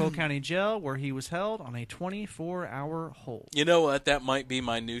to the Cole County Jail, where he was held on a 24-hour hold. You know what? That might be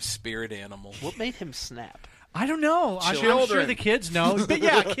my new spirit animal. What made him snap? I don't know. I'm sure Children. the kids know. But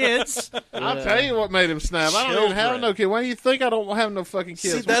yeah, kids. I'll tell you what made him snap. I don't even have no kid. Why do you think I don't have no fucking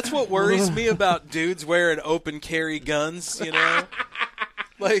kids? See, that's what worries me about dudes wearing open carry guns,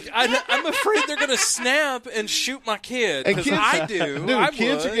 Like, I'm afraid they're going to snap and shoot my kid. And Because kids- I do. Dude, I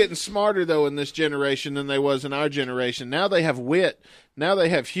kids would. are getting smarter, though, in this generation than they was in our generation. Now they have wit. Now they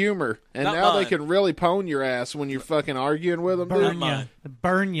have humor. And Not now they mine. can really pone your ass when you're fucking arguing with them, dude.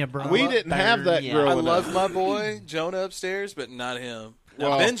 Burn you, bro. We didn't have that ya. growing I love up. my boy, Jonah, upstairs, but not him. Now,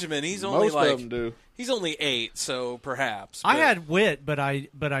 Well, Benjamin, he's only most of them do. He's only 8, so perhaps. I but- had wit, but I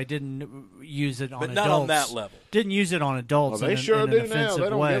didn't use it on But adults. not on that level. Didn't use it on Well, adults. they in sure an do now. offensive They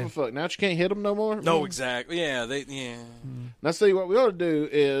don't way. give a fuck. Now you can't hit them no more? No, exactly. Yeah, Now, see, what we ought to do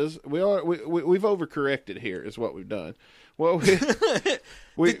is we've overcorrected here is what we've done. Well,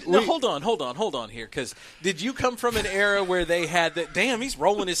 hold on here, because did you come from an era where they had that? Damn, he's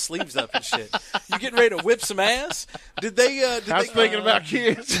rolling his sleeves up and shit. You getting ready to whip some ass? Did they? I was thinking about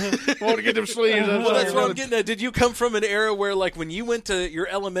kids. Want to get them sleeves up. Well, that's what I'm getting at. Did you come from an era where, like, when you went to your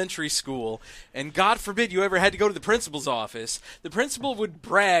elementary school, and God forbid you ever had to go to the principal's office, the principal would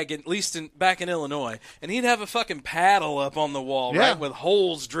brag, at least back in Illinois, and he'd have a fucking paddle up on the wall, Yeah. right, with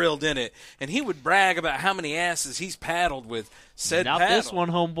holes drilled in it, and he would brag about how many asses he's paddled with said Not paddle. this one,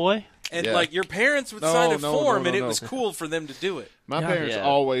 homeboy. And, Yeah. like, your parents would No, sign a no, form, no, and it no. was cool for them to do it. My parents Yeah.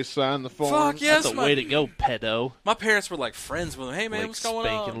 always signed the form. Fuck yes, That's a way to go, pedo. My parents were, like, friends with him. Hey, man, Like what's going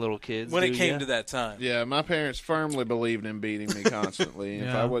spanking on? little kids, when it do came ya? to that time. Yeah, my parents firmly believed in beating me constantly. If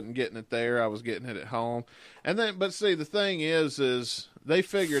Yeah. I wasn't getting it there, I was getting it at home. And then, but see, the thing is they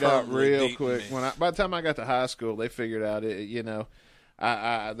figured out Firmly real beating quick me. by the time I got to high school, they figured out it.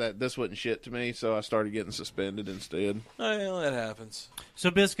 That this wasn't shit to me, so I started getting suspended instead. Well, that happens. So,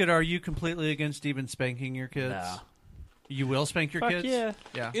 Biscuit, are you completely against even spanking your kids? Nah. You will spank your Fuck kids? yeah.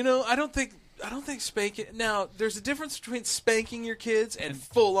 Yeah. You know, I don't think spanking. Now, there's a difference between spanking your kids and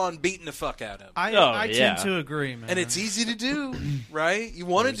full on beating the fuck out of them. I yeah. tend to agree, man. And it's easy to do, right? You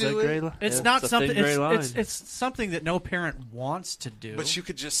want to do it, It's Yeah, not a something. thin gray line. It's something that no parent wants to do. but you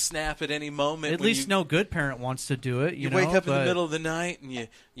could just snap at any moment. At when least you, no good parent wants to do it. You know, wake up in the but- middle of the night and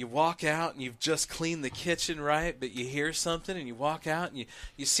you walk out and you've just cleaned the kitchen, right? But you hear something and you walk out and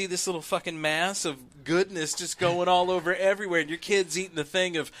you see this little fucking mass of goodness just going all over everywhere, and your kid's eating a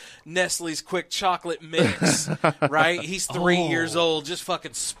thing of Nestle's Quick Chocolate Mix, right? He's 3 years old, just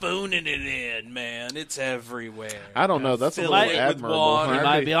fucking spooning it in, man. It's everywhere. I don't know. That's a Fill little it with admirable. water. You I'd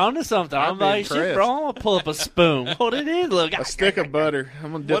might be- be onto something. I'd I'm be like, shit, impressed. bro. I'm gonna pull up a spoon. What it is? Look, a stick of butter.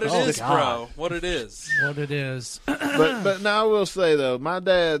 I'm gonna dip What it a is, stick- bro. What it is. What it is. But now I will say though,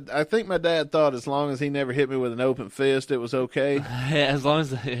 I think my dad thought as long as he never hit me with an open fist, it was okay. as long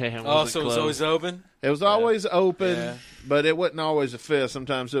as Oh, so it was always open? It was always open. Yeah. But it wasn't always a fist.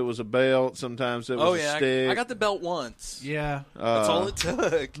 Sometimes it was a belt. Sometimes it was a stick. I got the belt once. Yeah. That's all it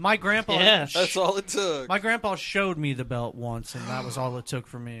took. My grandpa. That's all it took. My grandpa showed me the belt once, and that was all it took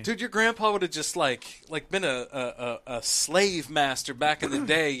for me. Dude, your grandpa would have just like been a slave master back in the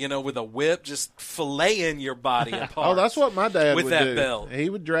day, you know, with a whip, just filleting your body apart. Oh, that's what my dad with would that do. belt. He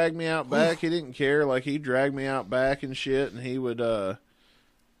would drag me out back. He didn't care. Like, he'd drag me out back and shit, and he would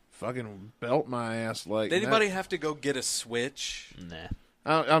fucking belt my ass. Like, did anybody have to go get a switch? Nah.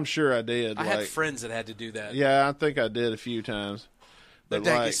 I'm sure I did. I had friends that had to do that. Yeah, I think I did a few times. But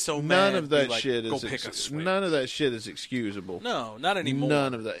Dad like, gets so none mad, of that like, shit go is pick a switch. none of that shit is excusable. No, not anymore.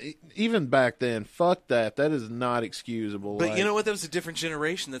 None of that. Even back then, fuck that. That is not excusable. But like, you know what? That was a different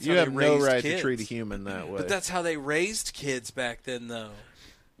generation. That's you how have they raised no right kids. to treat a human that way. But that's how they raised kids back then, though.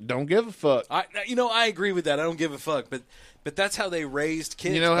 Don't give a fuck. I agree with that. I don't give a fuck. But that's how they raised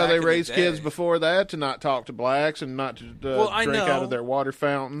kids. You know how back they in raised the day. kids before that? To not talk to blacks and not to drink out of their water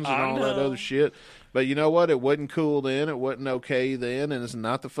fountains and all that other shit. But you know what? It wasn't cool then. It wasn't okay then, and it's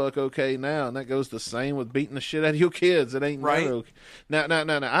not the fuck okay now. And that goes the same with beating the shit out of your kids. It ain't right. never okay.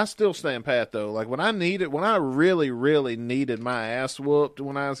 Now, I still stand pat though. Like when I really, really needed my ass whooped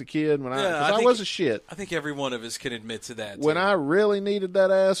when I was a kid, I was a shit. I think every one of us can admit to that. When I really needed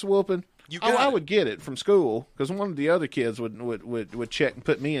that ass whooping, I would get it from school because one of the other kids would check and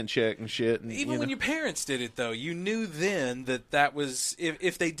put me in check and shit. And, even when your parents did it, though, you knew then that was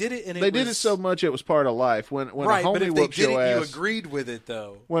if they did it and they did it so much it was part of life. When right, a homie but if whoops they did your it, ass, you agreed with it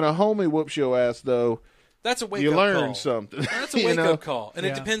though. When a homie whoops your ass, though, that's a wake you up learn call. something. That's a wake up call, and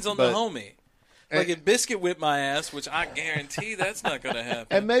it depends on the homie. Like if Biscuit whipped my ass, which I guarantee that's not going to happen.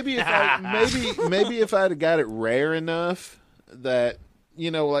 And maybe if I'd have got it rare enough that. You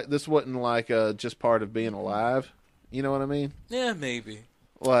know, like this wasn't like just part of being alive. You know what I mean? Yeah, maybe.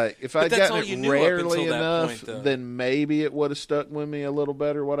 Like if I'd gotten it rarely enough, point, then maybe it would have stuck with me a little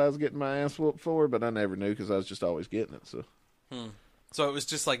better what I was getting my ass whooped for. But I never knew because I was just always getting it. So it was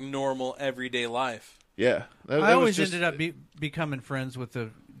just like normal everyday life. Yeah, I always ended up becoming friends with the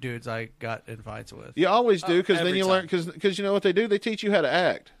dudes I got in fights with. You always do because then you learn because you know what they do? They teach you how to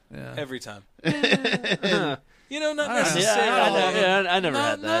act. Yeah. Every time. You know, not necessarily. I never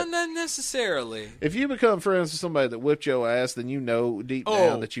had that. Not necessarily. If you become friends with somebody that whipped your ass, then you know deep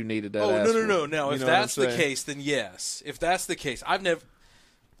down that you needed that ass. No. Now, if that's the case, then yes. If that's the case, I've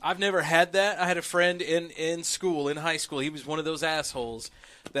never had that. I had a friend in school, in high school. He was one of those assholes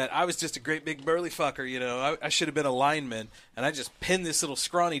that I was just a great big burly fucker, you know. I should have been a lineman, and I just pinned this little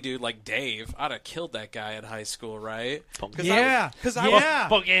scrawny dude like Dave. I'd have killed that guy in high school, right? Punk ass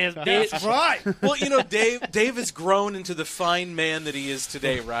bitch. Right. Well, you know, Dave has grown into the fine man that he is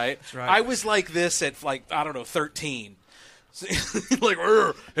today, right? That's right. I was like this at, like, I don't know, 13. Like,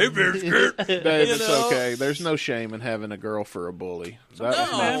 hey, Biscuit. Dave, it's okay. There's no shame in having a girl for a bully. That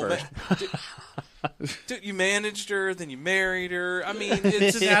was my first. Dude, you managed her, then you married her. I mean,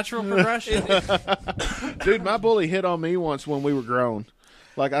 it's a natural progression. Dude, my bully hit on me once when we were grown.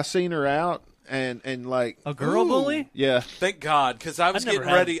 Like, I seen her out, and like... A girl bully? Yeah. Thank God, because I was getting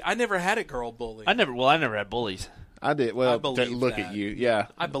ready. I never had a girl bully. I never had bullies. I did. Well, look that. at you. Yeah.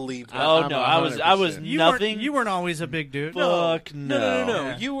 I believe that. Oh, no, I was nothing. You weren't always a big dude. Fuck no. No.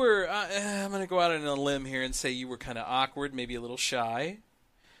 Yeah. You were, I'm going to go out on a limb here and say you were kind of awkward, maybe a little shy.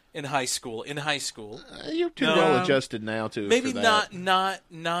 In high school. You're too well adjusted now too. Maybe for that.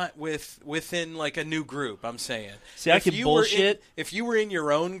 not within like a new group. I'm saying. See, I can bullshit. If you were in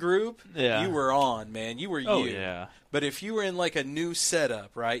your own group, yeah. you were on, man. You were Oh you. yeah. But if you were in like a new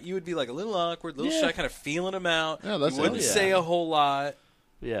setup, right, you would be like a little awkward, a little shy, kind of feeling them out. Yeah, you wouldn't say a whole lot.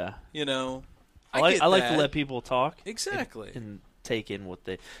 Yeah. You know. I like to let people talk. Exactly. And take in what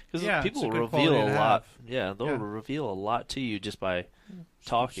they because it's people a will good reveal quality a to lot. have. Yeah, they'll reveal a lot to you just by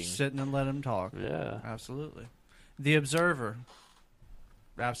talking. Sitting and let them talk. Yeah. Absolutely. The Observer.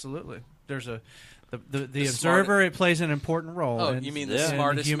 Absolutely. There's the Observer. It plays an important role. Oh, in, you mean the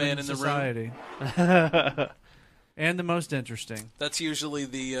smartest man in the room? And the most interesting. That's usually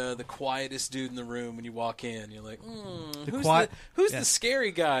the quietest dude in the room when you walk in. You're like, who's the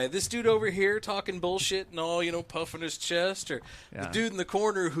scary guy? This dude over here talking bullshit and all, you know, puffing his chest, or the dude in the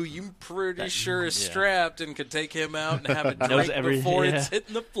corner who you pretty sure is strapped and could take him out and have a drink before it's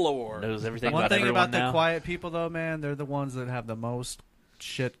hitting the floor. Knows everything. One thing about now. the quiet people, though, man, they're the ones that have the most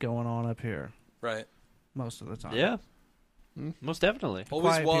shit going on up here. Right. Most of the time. Yeah. Most definitely.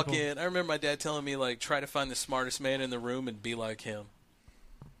 Always walk in. I remember my dad telling me, like, try to find the smartest man in the room and be like him.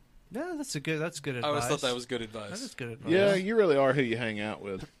 Yeah, that's good advice. I always thought that was good advice. That is good advice. Yeah, you really are who you hang out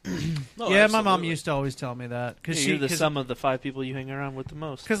with. No, yeah, absolutely. my mom used to always tell me that. You're the sum of the 5 people you hang around with the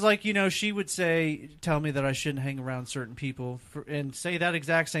most. Because, like, she would tell me that I shouldn't hang around certain people and say that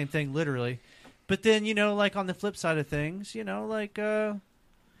exact same thing literally. But then, like on the flip side of things,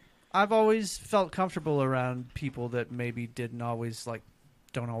 I've always felt comfortable around people that maybe don't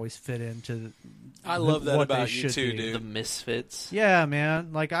always fit into I love that what about they you should too, be. dude. The misfits. Yeah,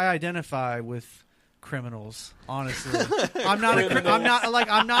 man. Like, I identify with criminals, honestly. I'm not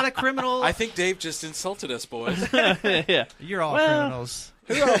a criminal. I think Dave just insulted us, boys. Yeah. You're all criminals.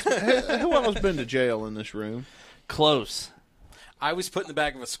 Who else been to jail in this room? Close. I was put in the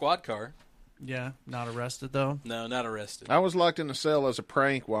back of a squad car. Yeah, not arrested, though. No, not arrested. I was locked in a cell as a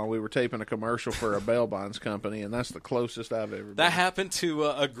prank while we were taping a commercial for a bail bonds company, and that's the closest I've ever been. That happened to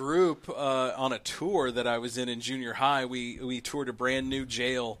a group on a tour that I was in junior high. We toured a brand new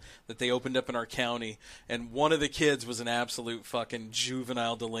jail that they opened up in our county, and one of the kids was an absolute fucking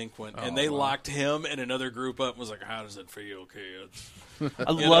juvenile delinquent, and they locked him and another group up and was like, "How does it feel, kids?"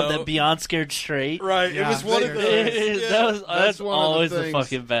 I love that Beyond Scared Straight. Right, Yeah, it was one of those. That's one of the always the things.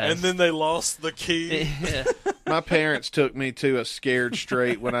 fucking best. And then they lost the key. Yeah. My parents took me to a Scared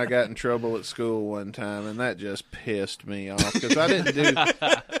Straight when I got in trouble at school one time, and that just pissed me off because I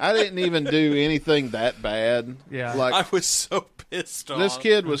didn't even do anything that bad. Yeah. Like, I was so pissed off. this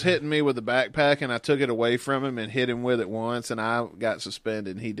kid was hitting me with a backpack, and I took it away from him and hit him with it once, and I got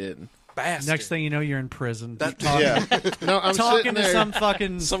suspended, and he didn't. Bastard. Next thing you know, you're in prison. Yeah. No, I'm talking sitting to there. some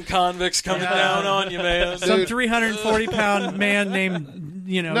fucking Some convicts coming down on you, man. some 340-pound man named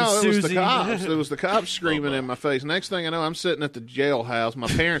No, it Susie. was the cops. It was the cops screaming in my face. Next thing I know, I'm sitting at the jailhouse. My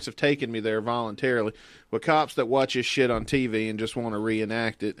parents have taken me there voluntarily with cops that watch this shit on TV and just want to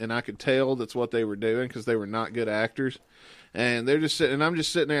reenact it. And I could tell that's what they were doing because they were not good actors. And they're just sitting, and I'm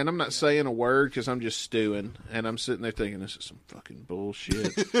just sitting there, and I'm not saying a word because I'm just stewing. And I'm sitting there thinking, this is some fucking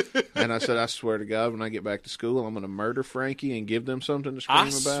bullshit. And I said, I swear to God, when I get back to school, I'm going to murder Frankie and give them something to scream I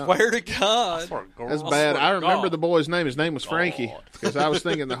about. swear to God. That's bad. I remember the boy's name. His name was Frankie. Because I was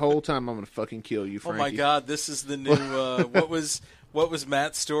thinking the whole time, I'm going to fucking kill you, Frankie. Oh my God, this is the new. What was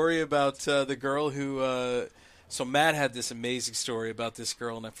Matt's story about the girl who? So Matt had this amazing story about this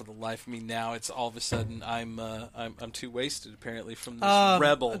girl, and for the life of me now, it's all of a sudden I'm too wasted apparently from this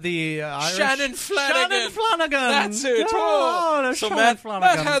rebel. The Irish... Shannon Flanagan. Shannon Flanagan. That's it. Oh, so Shannon Matt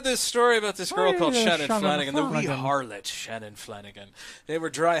Flanagan. had this story about this girl called Shannon Flanagan, the wee Flanagan. harlot Shannon Flanagan. They were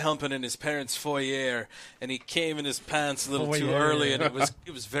dry humping in his parents' foyer, and he came in his pants a little too early, and it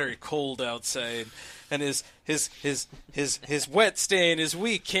was very cold outside. And his wet stain, his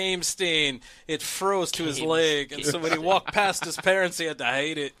wee came stain, it froze to his leg. And so when he walked past his parents, he had to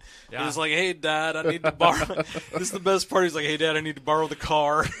hate it. Yeah. He was like, "Hey, Dad, I need to borrow." This is the best part. He's like, "Hey, Dad, I need to borrow the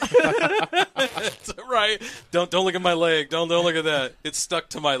car." Right? Don't look at my leg. Don't look at that. It's stuck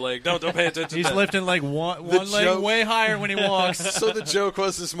to my leg. Don't pay attention. He's to that. lifting like one leg way higher when he walks. So the joke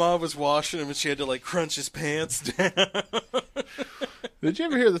was his mom was washing him, and she had to like crunch his pants down. Did you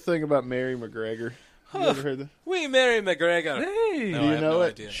ever hear the thing about Mary McGregor? You ever heard that? We Mary McGregor. Hey, No, do I you have know no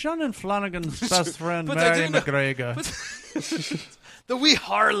it? idea. Shannon Flanagan's best friend, But I Mary do know- McGregor. The wee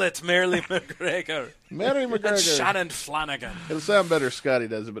harlot, Mary McGregor. Mary That's McGregor. Shannon Flanagan. It'll sound better if Scotty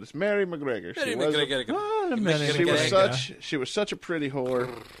does it, but it's Mary McGregor. Mary She was a- McGregor. She was such a pretty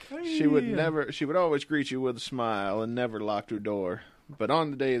whore. She would always greet you with a smile and never locked her door. But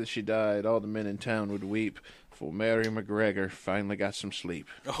on the day that she died, all the men in town would weep, for Mary McGregor finally got some sleep.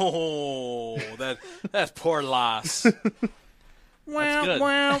 Oh, that poor lass. That's good.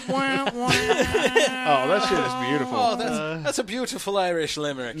 Oh, that shit is beautiful. Oh, that's a beautiful Irish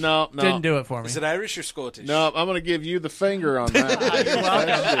limerick. No. Didn't do it for me. Is it Irish or Scottish? No, I'm going to give you the finger on that.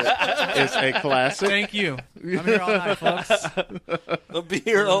 That shit is a classic. Thank you. I'm here all night, folks. I'll be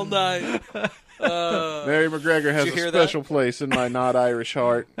here all night. Mary McGregor has Did you a hear special place in my not Irish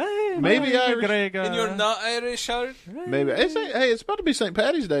heart. Maybe Irish. And you're not Irish, Howard? Maybe. It's about to be St.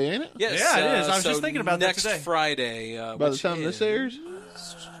 Patty's Day, ain't it? Yes. Yeah, it is. I was so just thinking about that next today. Friday. By the which time this airs?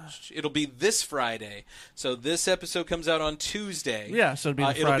 It'll be this Friday. So this episode comes out on Tuesday. Yeah, so it'll be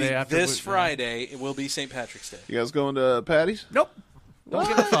the Friday after this we- Friday. It will be St. Patrick's Day. You guys going to Patty's? Nope. Don't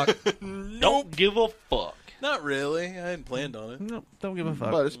give a fuck. Don't give a fuck. Not really. I hadn't planned on it. Nope. Don't give a fuck.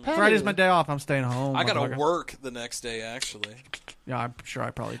 But it's Patty. Friday's my day off. I'm staying home. I got to motherfucker. work the next day, actually. Yeah, I'm sure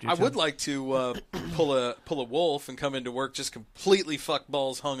I probably do. I too. would like to pull a wolf and come into work just completely fuck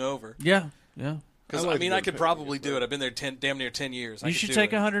balls hungover. Yeah. Because I like I to could go to probably do it. I've been there damn near 10 years. You should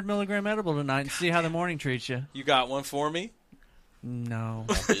take a 100 milligram edible tonight and see how the morning treats you. You got one for me? No.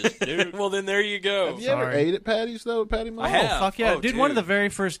 Well, then there you go. Have you ever ate at Patty's, though, at Patty Mall? I have. Fuck yeah. Oh, dude, one of the very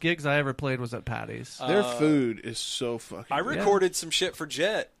first gigs I ever played was at Patty's. Their food is so fucking I good. recorded some shit for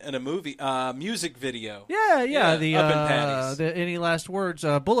Jet in a movie, music video. Yeah. The up in Patty's. the Any Last Words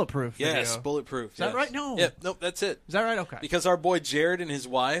Bulletproof video. Yes, Bulletproof. Is that right? No. Yep, nope, that's it. Is that right? Okay. Because our boy Jared and his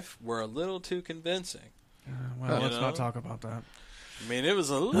wife were a little too convincing. Well, let's not talk about that. I mean, it was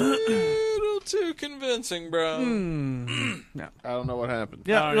a little too convincing, bro. No. I don't know what happened.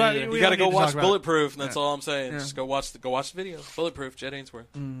 Yeah, you got to go watch Bulletproof, and that's all I'm saying. Just go watch the video. Bulletproof, Jet Ainsworth,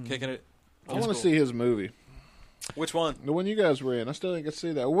 kicking it. I want to see his movie. Which one? The one you guys were in. I still didn't get to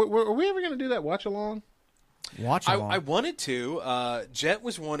see that. Are we ever going to do that watch along? I wanted to. Jet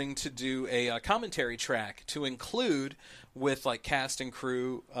was wanting to do a commentary track to include with like cast and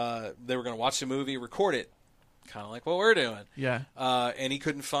crew. They were going to watch the movie, record it, kind of like what we're doing. Yeah. And he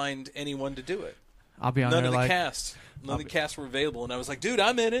couldn't find anyone to do it. I'll be on None there of the like cast. None of the cast were available, and I was like, dude,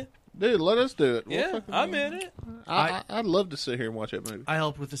 I'm in it. Dude, let us do it. Yeah, I'm in it. I'd love to sit here and watch that movie. I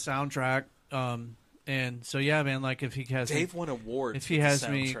helped with the soundtrack. And so yeah, man. Like if he has Dave won awards. If he has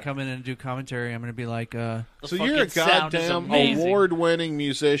me come in and do commentary, I'm going to be like. So you're a goddamn award-winning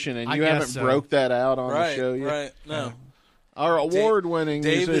musician, and you haven't broke that out on the show yet. Right? No. Our award-winning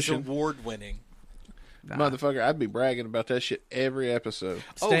musician. Dave is award-winning. Motherfucker, I'd be bragging about that shit every episode.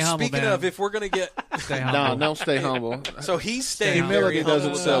 Speaking of, if we're going to get... No, don't stay humble. So he's staying Humility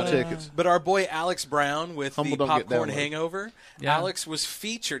doesn't sell tickets. But our boy Alex Brown with Humble the don't get Popcorn downloaded. Hangover, Alex was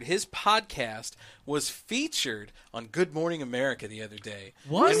featured, his podcast was featured on Good Morning America the other day.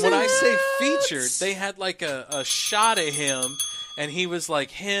 What? And when I say featured, they had like a shot of him, and he was like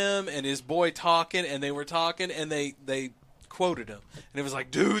him and his boy talking, and they were talking, and they quoted him. And it was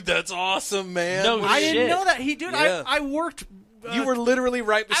like, dude, that's awesome, man. No I shit. didn't know that. Dude, Yeah. I worked... you were literally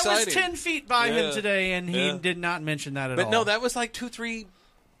right beside him. I was 10 feet by him today, and he did not mention that at all. But no, that was like 2-3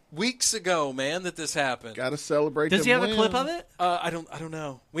 weeks ago, man, that this happened. Got to celebrate. Does he have win. a clip of it? I don't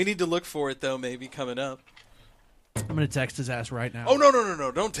know. We need to look for it though. Maybe coming up. I'm going to text his ass right now. Oh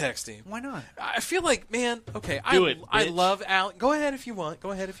no! Don't text him. Why not? I feel like, man. Okay, Do it, I bitch. love Alex. Go ahead if you want.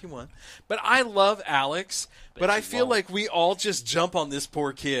 But I love Alex. But I feel like we all just jump on this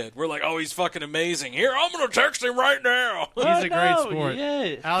poor kid. We're like, oh, he's fucking amazing. Here, I'm going to text him right now. He's a great sport.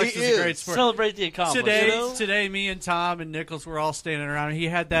 Yeah. Alex He is a great is. sport. Celebrate the accomplishment. Today, me and Tom and Nichols were all standing around. He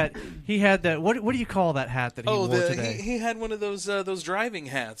had that. What do you call that hat that he wore today? He had one of those driving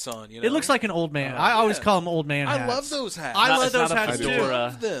hats on. You know, It looks like an old man. I always call them old man hats. I love those hats. I love It's those not a hats too. fedora. I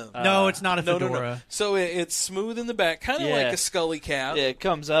love them. No, it's not a No. fedora. So it's smooth in the back, kind of Yeah. like a Scully cap. Yeah, it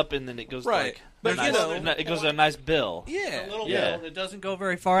comes up and then it goes Right. like. But, nice, you know- it goes to a nice bill. Yeah. A little Yeah. bill. It doesn't go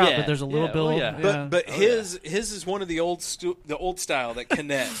very far out, Yeah. but there's a little Yeah. bill. Oh, yeah. But his is one of the old style that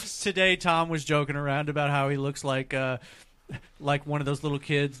connects. Today, Tom was joking around about how he looks like one of those little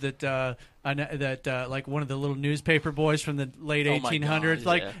kids that like one of the little newspaper boys from the late Oh my 1800s. God,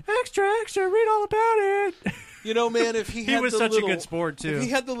 like, yeah. extra, read all about it. You know, man, if he He had was the such a little, good sport, too. If he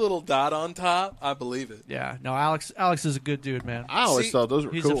had the little dot on top, I believe it. Yeah, no, Alex is a good dude, man. I always thought those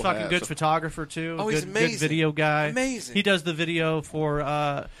were He's cool a fucking hats. good photographer too. Oh, good, he's amazing. Good video guy. Amazing. He does the video for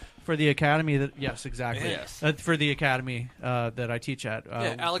the academy. Yes, exactly. Yes. For the academy that I teach at.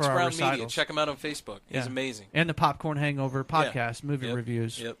 Yeah, Alex for our Brown Media. recitals. Check him out on Facebook. He's Yeah. amazing. And the Popcorn Hangover podcast, movie Yep.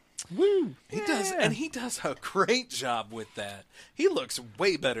 reviews. Yep. Woo! He does, and he does a great job with that. He looks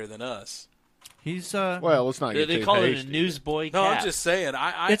way better than us. He's Well, let's not get They too call it a hasty. newsboy cap. No, I'm just saying.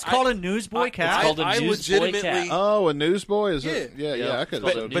 it's called a newsboy cap. It's called a I newsboy legitimately. cap. Oh, a newsboy? Is it? Yeah. Yeah, I could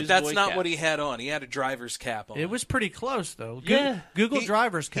have said But that's Newsboy not cap. what he had on. He had a driver's cap on. It was pretty close though. Yeah. Google He-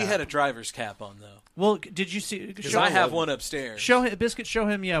 driver's cap. He had a driver's cap on though. Well, did you see? Because I have one upstairs. Show him, Biscuit. Show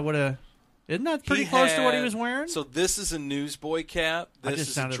him. Yeah, what a. Isn't that pretty He close to what he had- was wearing? So this is a newsboy cap. I This just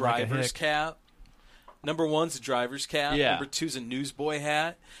is a sounded like a driver's hick. cap. Number one's a driver's cap. Yeah. Number two's a newsboy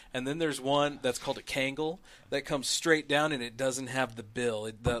hat. And then there's one that's called a Kangol that comes straight down and it doesn't have the bill.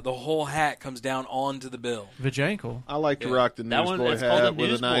 The whole hat comes down onto the bill. Vajankle. I like to Yeah. rock the That one- newsboy that's called a hat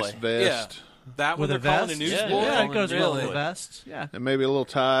with a nice newsboy. vest. Yeah. That one With a they're calling a vest? newsboy? Yeah, it goes well with Really? a vest. Yeah. And maybe a little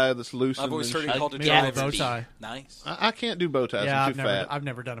tie that's loose. I've always heard and it called a Maybe a bow driver's tie. Nice. I can't do bow ties. Yeah, I'm too fat. I've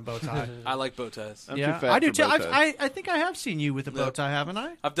never done a bow tie. I like bow ties. I'm yeah, too fat I do for too. bow ties. I think I have seen you with a bow Yep. tie, haven't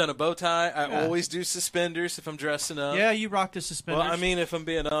I? I've done a bow tie. I Yeah. always do suspenders if I'm dressing up. Yeah, you rock the suspenders. Well, I mean, if I'm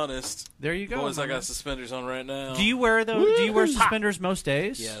being honest, there you go. boys, I man. got suspenders on right now. Do you wear those? Do you wear suspenders most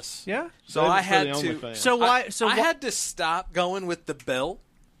days? Yes. Yeah. So Save it I for had the to. OnlyFans. So why? So I why- had to stop going with the belt.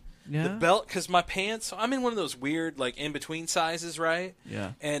 Yeah. The belt, because my pants, I'm in one of those weird, like, in-between sizes, right?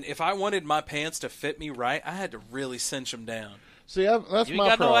 Yeah. And if I wanted my pants to fit me right, I had to really cinch them down. See, that's you my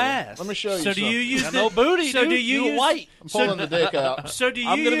got problem. no ass. Let me show you. So do you use got no booty? So dude. do you use, white? I'm pulling the dick out. So do you?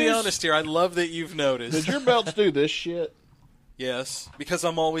 I'm going to be use- honest here. I love that you've noticed. Did your belts do this shit? Yes, because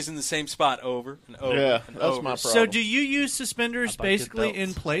I'm always in the same spot over and over. Yeah, and that's over. my problem. So do you use suspenders I buy good basically in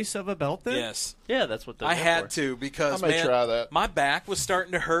belts. place of a belt then? Yes. Yeah, that's what they're I there had for. to because I may man, try that. my back was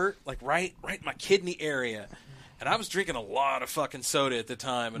starting to hurt, like right in my kidney area, and I was drinking a lot of fucking soda at the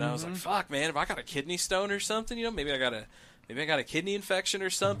time, and I was like, "Fuck, man, if I got a kidney stone or something, maybe I got a kidney infection or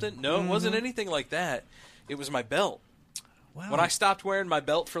something." No, it wasn't anything like that. It was my belt. Wow. When I stopped wearing my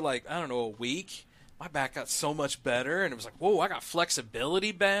belt for like I don't know a week, my back got so much better, and it was like, whoa, I got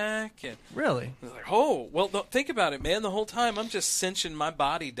flexibility back, and Really? I was like, oh, well, think about it, man. The whole time I'm just cinching my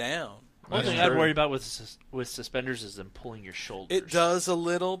body down. One thing I'd worry about with suspenders is them pulling your shoulders. It does a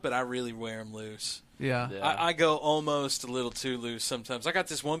little, but I really wear them loose. Yeah. I go almost a little too loose sometimes. I got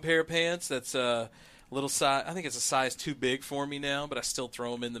this one pair of pants that's a little size. I think it's a size too big for me now, but I still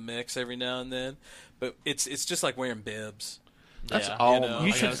throw them in the mix every now and then. But it's just like wearing bibs. That's Yeah. all. You know, You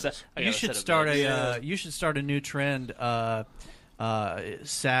I should got a set- I got you a should set of start bibs. you should start a new trend.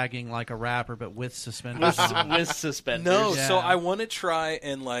 Sagging like a rapper, but with suspenders. with suspenders. No, Yeah. so I want to try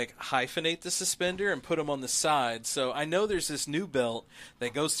and like hyphenate the suspender and put them on the side. So I know there's this new belt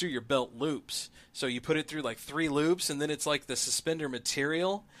that goes through your belt loops. So you put it through like 3 loops, and then it's like the suspender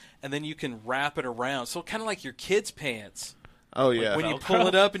material, and then you can wrap it around. So kind of like your kids' pants. Oh yeah. When you pull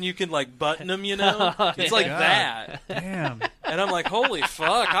it up and you can like button them, it's like that. Damn. And I'm like, holy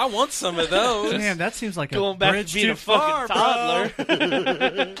fuck, I want some of those. Damn, that seems like Going a back bridge to being too a far, fucking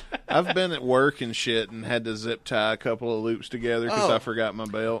toddler. I've been at work and shit and had to zip tie a couple of loops together because Oh. I forgot my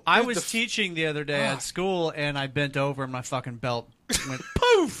belt. I was teaching the other day at school, and I bent over, and my fucking belt went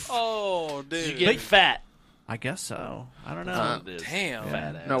poof. Oh, dude. You get fat. I guess so. I don't know. Damn.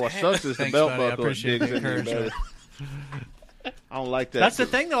 Fat ass. No, what sucks is the Thanks, belt buddy. I buckle that appreciate digs the in your encouragement. belly. I don't like that. That's the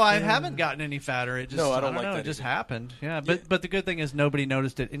thing, though. I haven't gotten any fatter. It just, No, I don't like know. that It just either. happened. Yeah, but the good thing is nobody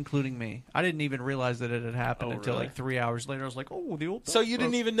noticed it, including me. I didn't even realize that it had happened Oh, until really? like 3 hours later. I was like, oh, the old. So you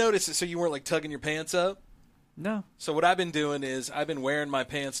didn't even notice it, so you weren't like tugging your pants up? No. So what I've been doing is I've been wearing my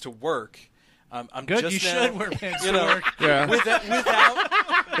pants to work. I'm Good. just You now, should wear pants you to know, work. Yeah. without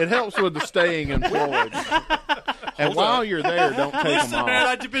It helps with the staying employed. And while you're there, don't take Listen, them man,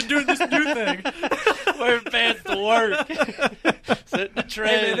 off. I've been doing this new thing. Wearing pants to work. Setting the Hey,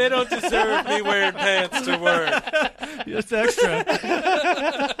 trend. man, they don't deserve me wearing pants to work. Just extra.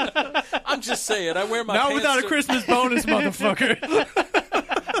 I'm just saying, I wear my Not pants without a to Christmas bonus, motherfucker.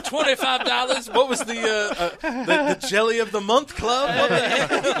 $25. What was the jelly of the month club? What the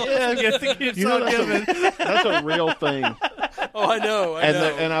hell? Yeah, get the kids You know, on giving. That's a real thing. Oh, I know.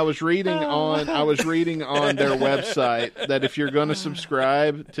 And I was reading on their website that if you're going to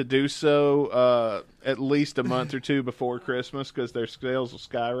subscribe, to do so at least a month or two before Christmas because their sales will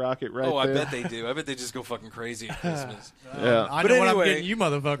skyrocket right I there. bet they do. I bet they just go fucking crazy at Christmas. Yeah. I But know what I'm anyway- getting you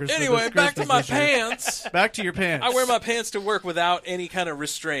motherfuckers. for Anyway, this back to Christmas my this year. pants. Back to your pants. I wear my pants to work without any kind of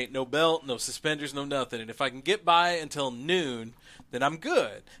restraint. No belt, no suspenders, no nothing. And if I can get by until noon, then I'm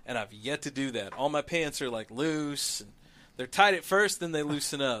good. And I've yet to do that. All my pants are like loose. And they're tight at first, then they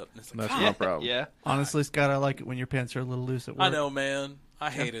loosen up. And it's like, That's my problem. Yeah. Honestly, Scott, I like it when your pants are a little loose at work. I know, man. I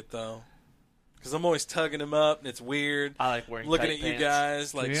hate it, though. Because I'm always tugging them up, and it's weird. I like wearing looking tight at you pants.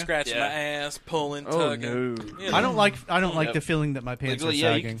 guys, like Yeah. scratching Yeah. my ass, pulling, Oh, tugging. no. You know. I don't like Yep. the feeling that my pants Like, are yeah,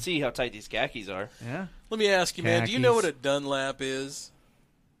 you sagging. can see how tight these khakis are. Yeah. Let me ask you, man. Do you know what Khakis. a Dunlap is?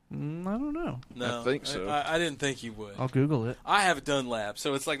 I don't know. No, I think so. I didn't think you would. I'll Google it. I have a Dunlap,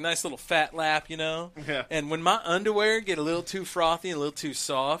 so it's like nice little fat lap, you know? Yeah. And when my underwear get a little too frothy and a little too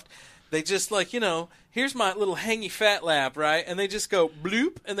soft, they just like, here's my little hangy fat lap, right? And they just go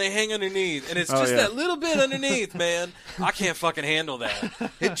bloop, and they hang underneath. And it's just that little bit underneath, man. I can't fucking handle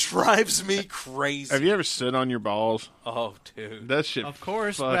that. It drives me crazy. Have you ever sit on your balls? Oh, dude. That shit. Of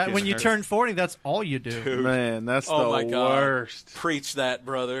course, fucking when you hurts. turn 40, that's all you do. Man, that's Oh, the my God. worst. Preach that,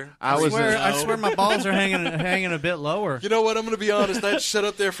 brother. I I was swear my balls are hanging a bit lower. You know what? I'm going to be honest. I had to shut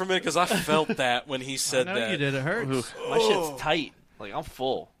up there for a minute because I felt that when he said I know that. you did. It hurts. My shit's tight. Like, I'm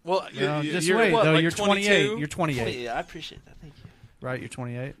full. Well, No, just you're wait. what, No, like you're 22? 28. You're 28. Yeah, I appreciate that. Thank you. Right, you're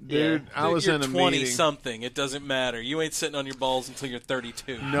 28. Dude, I was you're in a 20 meeting. something. It doesn't matter. You ain't sitting on your balls until you're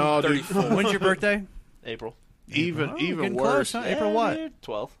 32. No, dude. 34. When's your birthday? April. Even Getting worse. close, huh? April what? Dude,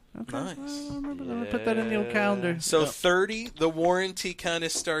 12. Nice. Remember, put that in the old calendar. So 30, the warranty kind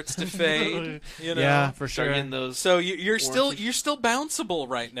of starts to fade. You know? Yeah, for Start sure. getting those. So you're still bounceable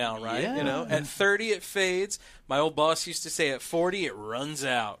right now, right? Yeah. You know, at 30 it fades. My old boss used to say at 40 it runs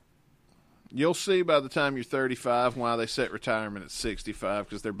out. You'll see by the time you're 35 why they set retirement at 65,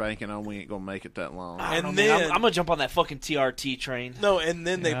 because they're banking on we ain't going to make it that long. And then I'm going to jump on that fucking TRT train. No, and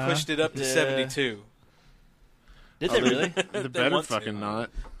then they pushed it up to 72. Did they really? They better fucking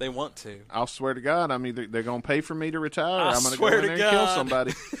not. They want to. I'll swear to God, I'm either they're going to pay for me to retire, or I'm going to go swear in to there and kill God.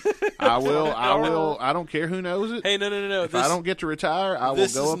 somebody. I will. I don't care who knows it. Hey, no. If I don't get to retire, I will go up in there.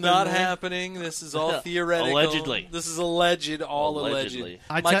 This is not happening. This is all theoretical. Allegedly. This is alleged, alleged.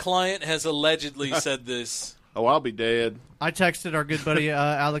 My client has allegedly said this. Oh, I'll be dead. I texted our good buddy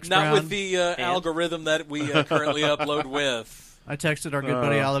Alex Not Brown. with the algorithm that we currently upload with. I texted our good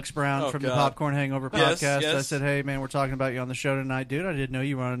buddy Alex Brown from the Popcorn Hangover podcast. Yes. I said, hey, man, we're talking about you on the show tonight. Dude, I didn't know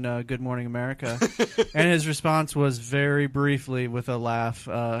you were on Good Morning America. And his response was very briefly with a laugh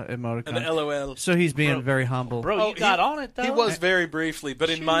emoticon. An LOL. So he's being very humble. Bro, you got on it, though. He was very briefly,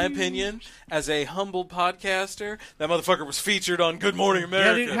 but in my opinion, as a humble podcaster, that motherfucker was featured on Good Morning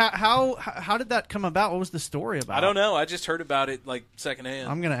America. Yeah, dude, how did that come about? What was the story about? I don't know. I just heard about it like secondhand.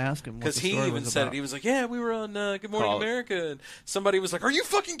 I'm going to ask him because he even said it. He was like, "Yeah, we were on Good Morning America." And somebody was like, "Are you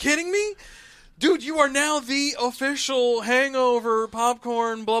fucking kidding me? Dude, you are now the official hangover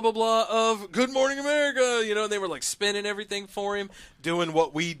popcorn blah blah blah of Good Morning America." You know, and they were like spinning everything for him, doing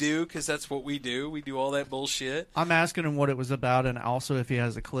what we do, because that's what we do. We do all that bullshit. I'm asking him what it was about, and also if he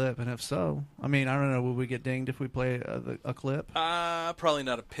has a clip, and if so, I mean, I don't know, will we get dinged if we play a clip? Probably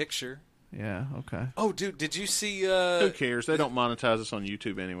not a picture. Yeah, okay. Oh, dude, did you see... Who cares? They don't monetize us on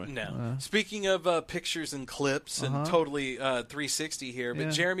YouTube anyway. No. Speaking of pictures and clips, and totally 360 here,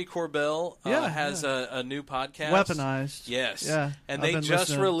 but Jeremy Corbell has a new podcast. Weaponized. Yes. Yeah. And they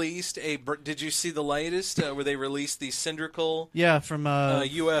just released a... Did you see the latest where they released the cylindrical from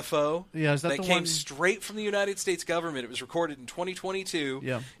UFO? Yeah, is that the came one? Straight from the United States government. It was recorded in 2022.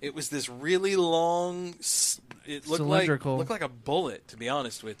 Yeah. It was this really long... It looked like a bullet, to be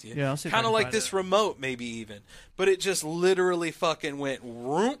honest with you. Yeah, I'll see if kind of like find this it. remote, maybe even. But it just literally fucking went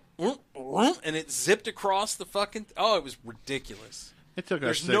vroom, vroom, vroom, and it zipped across the fucking... Oh, it was ridiculous. It took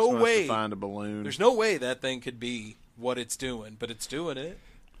us 6 months to find a balloon. There's no way that thing could be what it's doing, but it's doing it.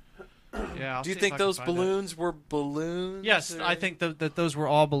 Yeah. I'll Do you see think if I can those find balloons were balloons? Yes, or... I think that those were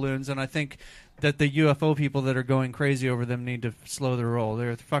all balloons, and I think that the UFO people that are going crazy over them need to slow their roll.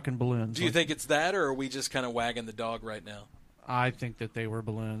 They're fucking balloons. Do you think it's that, or are we just kind of wagging the dog right now? I think that they were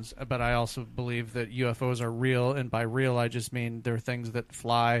balloons, but I also believe that UFOs are real, and by real I just mean they're things that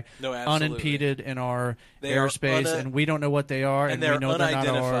fly unimpeded in our airspace, and we don't know what they are, and we know they're not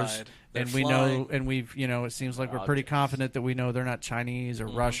ours. And we know, and we've, it seems like we're pretty confident that we know they're not Chinese or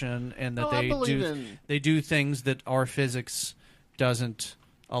Russian, and that they do things that our physics doesn't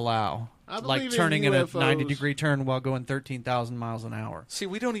allow. Like turning in a 90-degree turn while going 13,000 miles an hour. See,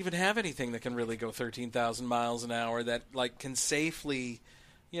 we don't even have anything that can really go 13,000 miles an hour that can safely,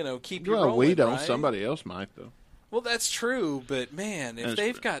 keep you rolling. Well, we don't. Right? Somebody else might, though. Well, that's true, but man, if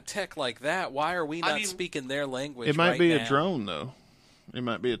they've got tech like that, why are we not speaking their language? It might be now? A drone, though. It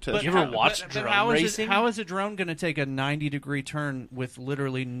might be a test. You ever watch drone racing? How is a drone going to take a 90-degree turn with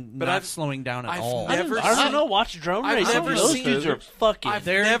literally not slowing down at all? I don't know. Watch drone racing. Those dudes are fucking.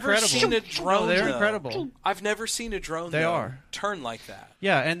 They're incredible. Seen a drone. They're incredible. I've never seen a drone. They are turn like that.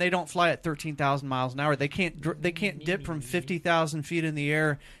 Yeah, and they don't fly at 13,000 miles an hour. They can't dip from 50,000 feet in the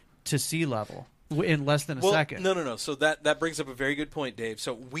air to sea level in less than a second. No. So that brings up a very good point, Dave.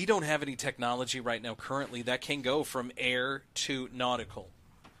 So we don't have any technology right now currently that can go from air to nautical.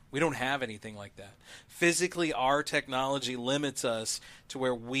 We don't have anything like that. Physically, our technology limits us to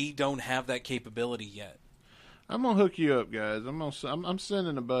where we don't have that capability yet. I'm gonna hook you up, guys. I'm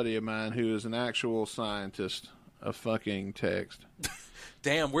sending a buddy of mine who is an actual scientist a fucking text.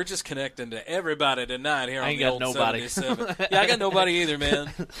 Damn, we're just connecting to everybody tonight here on the old nobody. 77. Yeah, I got nobody either,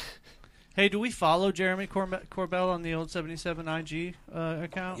 man. Hey, do we follow Jeremy Corbell on the old 77 IG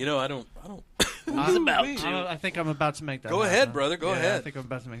account? I don't. I think I'm about to make that happen. Ahead, brother. Go ahead. I think I'm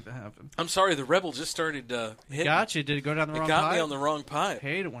about to make that happen. I'm sorry, the Rebel just started hitting. Got you. Did it go down the wrong pipe? It got me on the wrong pipe.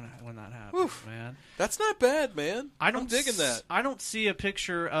 Hate it when that happens, man. That's not bad, man. I'm digging that. I don't see a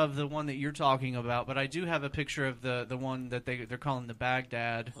picture of the one that you're talking about, but I do have a picture of the one that they're calling the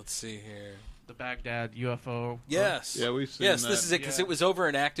Baghdad. Let's see here. The Baghdad UFO. Yes. Yeah, we've seen Yes, that. this is it, because it was over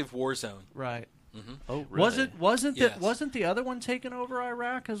an active war zone. Right. Mm-hmm. Oh, really? Wasn't the other one taking over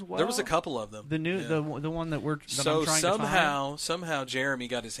Iraq as well? There was a couple of them. The new the one that I'm trying to find. somehow Jeremy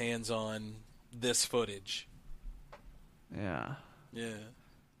got his hands on this footage. Yeah. Yeah.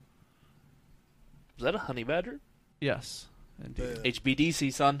 Is that a honey badger? Yes. Indeed.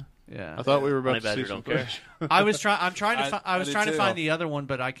 HBDC, son. Yeah. I thought we were about Honey to Badger see some don't care. fish. I was trying. I'm trying to. I was did trying to too. find the other one,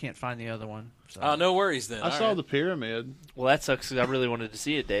 but I can't find the other one. So. Oh, no worries then. I saw the pyramid. Well, that sucks because I really wanted to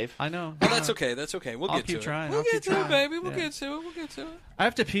see it, Dave. I know. Well, that's okay. That's okay. We'll I'll get keep to trying. it. We'll I'll get keep to trying. it, baby. We'll Yeah. get to it. We'll get to it. I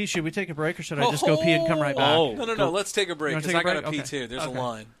have to pee. Should we take a break, or should I just go pee and come right back? Oh. No. Let's take a break You wanna because take a I got to break? pee Okay. too. There's Okay. a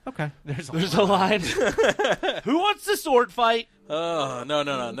line. Okay. There's a line. Who wants the sword fight? Oh no!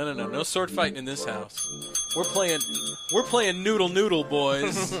 No sword fighting in this house. We're playing noodle,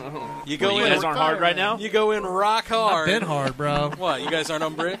 boys. You go You in. guys aren't hard right now? You go in rock hard. I've been hard, bro. What? You guys aren't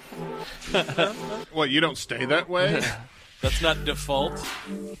on brick? What, you don't stay that way? That's not default.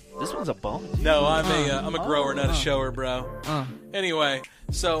 This one's a bum. No, I'm a grower, not a shower, bro. Anyway,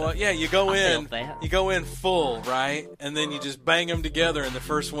 so you go in, that. you go in full, right, and then you just bang them together, and the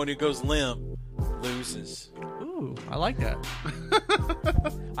first one who goes limp loses. Ooh, I like that.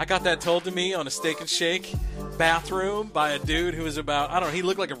 I got that told to me on a Steak and Shake bathroom by a dude who was about, I don't know, he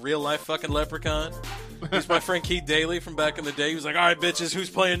looked like a real life fucking leprechaun. He's my friend Keith Daly from back in the day. He was like, all right, bitches, who's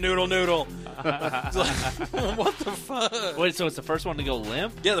playing Noodle? It's like, what the fuck? Wait, so it's the first one to go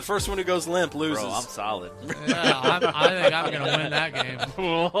limp? Yeah, the first one who goes limp loses. Bro, I'm solid. Yeah, I think I'm gonna win that game.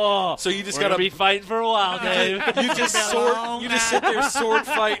 Whoa. So you just We're gotta be fighting for a while, Dave. You just sit there sword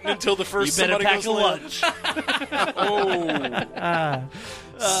fighting until the first You better somebody pack goes a limp. lunch.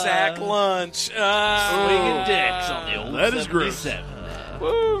 Sack lunch. Swinging dicks on the old That is gross. 77.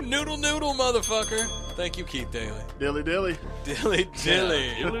 Woo, noodle, motherfucker. Thank you, Keith Daly. Dilly. Dilly. Dilly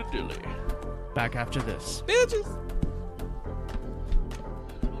dilly. Back after this. Bitches.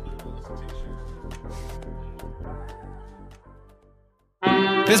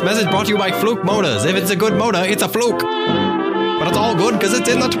 This message brought to you by Fluke Motors. If it's a good motor, it's a fluke. But it's all good because it's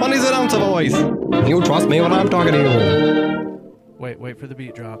in the 20s announcer voice. You trust me when I'm talking to you. Wait for the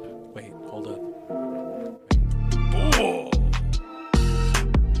beat drop. Wait, hold up.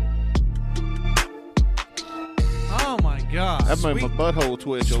 Oh my god. That made my butthole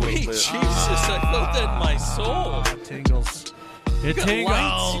twitch a little Sweet bit. Jesus, I felt that in my soul. Tingles. It You tingles.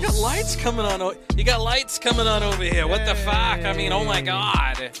 got lights coming on. You got lights coming on over here. What the fuck? I mean, oh my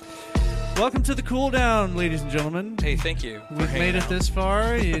god. Welcome to the cool down, ladies and gentlemen. Hey, thank you. for We've hanging made it out. this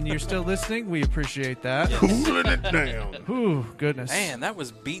far, and you're still listening. We appreciate that. Cooling it down. Ooh, goodness. Man, that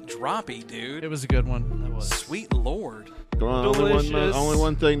was beat droppy, dude. It was a good one. That was Sweet Lord. Come on, Delicious. only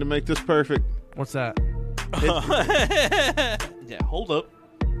one thing to make this perfect. What's that? Yeah, hold up.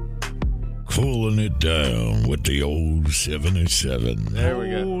 Cooling it down with the old 77. There we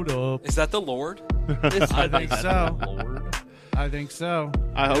go. Hold up. Is that the Lord? I think so. Lord. I think so.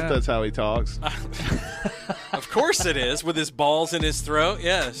 I hope Yeah. that's how he talks. Of course it is, with his balls in his throat.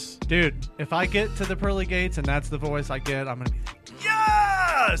 Yes. Dude, if I get to the pearly gates and that's the voice I get, I'm going to be like,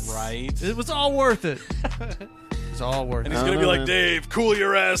 yes! Right. It was all worth it. It's all worth And it. he's going to be like, Dave, cool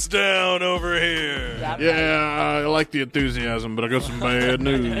your ass down over here. Yeah, I like the enthusiasm, but I got some bad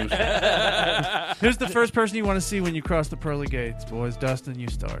news. Who's the first person you want to see when you cross the pearly gates, boys? Dustin, you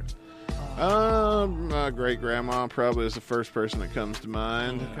start. My great grandma probably is the first person that comes to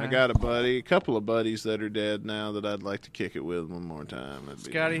mind. Okay. I got a couple of buddies that are dead now that I'd like to kick it with one more time. That'd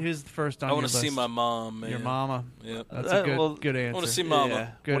be Scotty, who's the first on I your want to list? see my mom, man. Your mama. Yep. That's a good answer. I want to see mama. Yeah.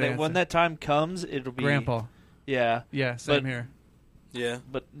 Good answer. When that time comes, it'll be Grandpa. Yeah. Yeah, same But- here. Yeah.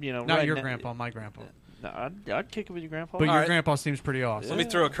 But you know, Not right your now- grandpa, my grandpa. No, I'd kick it with your grandpa. But All your right. grandpa seems pretty awesome. Let me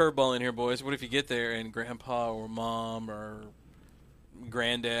throw a curveball in here, boys. What if you get there and grandpa or mom or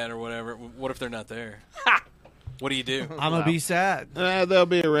granddad or whatever, what if they're not there? What do you do? I'm going to be sad. They'll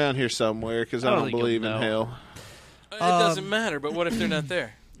be around here somewhere because I don't think you'll believe in know. hell. It doesn't matter, but what if they're not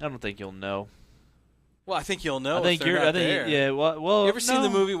there? I don't think you'll know. Well, I think you'll know I think if they're you're. not I think there. yeah. Well, You ever seen the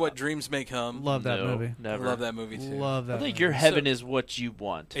no. movie What Dreams May Come? Love that No, movie. Never. I love that movie too. Love that I think movie. your heaven is what you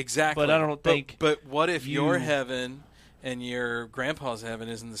want. Exactly. But I don't think. But what if your you- heaven and your grandpa's heaven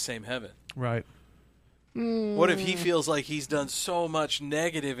isn't the same heaven? Right. What if he feels like he's done so much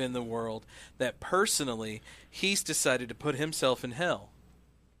negative in the world that personally he's decided to put himself in hell?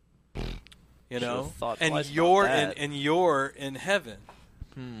 You know, Should've thought and twice about you're that. and you're in heaven.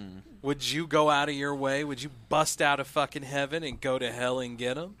 Would you go out of your way? Would you bust out of fucking heaven and go to hell and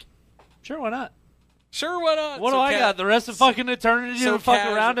get him? Sure, why not? Sure, why not? What So do I got? The rest of fucking eternity so to fuck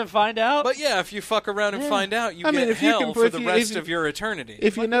casual. around and find out? But yeah, if you fuck around and find out, you I get mean, if you hell can- for if the you- rest if- of your eternity.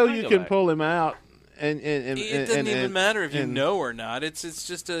 If you know you go can back. pull him out, and It doesn't even matter if you know or not. It's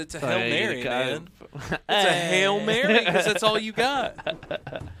just it's a Hail Mary, man. It's a Hail Mary because that's all you got.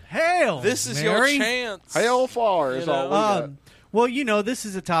 Hail! This is Mary. your chance. Hail far is You all we know? got. Well, this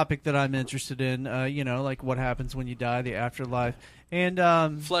is a topic that I'm interested in. Like what happens when you die, the afterlife, and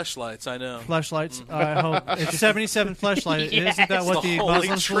fleshlights. I know fleshlights. I hope it's 77 fleshlight. Yes. Isn't that what the Holy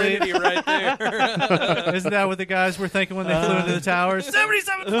Muslims Trinity believe? right there? Isn't that what the guys were thinking when they flew into the towers?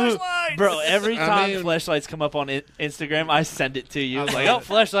 77 fleshlights, bro. Every time fleshlights come up on Instagram, I send it to you. Like, oh,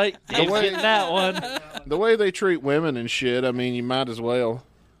 fleshlight, Dave's getting that one. The way they treat women and shit, I mean, you might as well.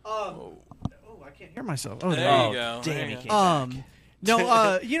 I can't hear myself. Oh, there you go. Damn, he go. came back. No,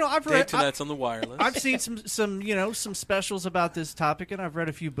 I've read. Tonight's on the wireless. I've seen some specials about this topic, and I've read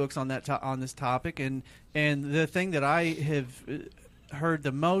a few books on on this topic. And the thing that I have heard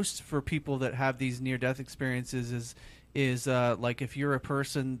the most for people that have these near-death experiences is like if you're a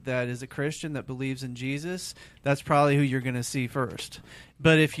person that is a Christian that believes in Jesus, that's probably who you're going to see first.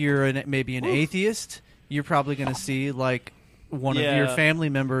 But if you're maybe an atheist, you're probably going to see like one of your family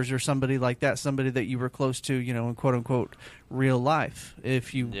members or somebody like that, somebody that you were close to, in quote unquote real life.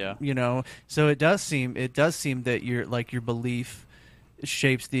 If you, so it does seem that your belief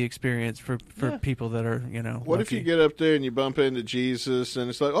shapes the experience for people that are, What lucky. if you get up there and you bump into Jesus and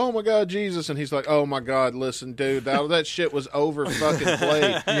it's like, oh my God, Jesus, and he's like, oh my God, listen, dude, that shit was over fucking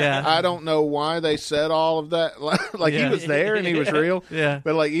played. Yeah. I don't know why they said all of that. Like he was there and he was real. Yeah.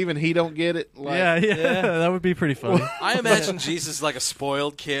 But like even he don't get it. Like, yeah, that would be pretty funny. I imagine Jesus is like a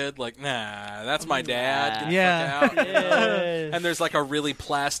spoiled kid. Like, nah, that's my dad. Get Yeah. the fuck out. And there's like a really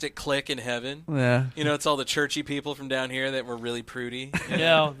plastic clique in heaven. Yeah. It's all the churchy people from down here that were really prudy.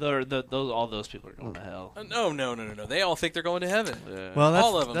 No, all those people are going to hell. No. They all think they're going to heaven. Yeah. Well,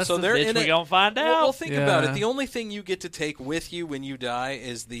 all of them. So they're in We're it. gonna find out. Well, think about it. Yeah. The only thing you get to take with you when you die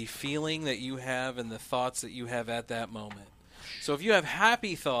is the feeling that you have and the thoughts that you have at that moment. So if you have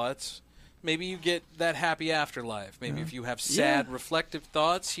happy thoughts, maybe you get that happy afterlife. Maybe if you have sad, reflective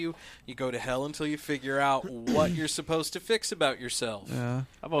thoughts, you go to hell until you figure out what you're supposed to fix about yourself. Yeah.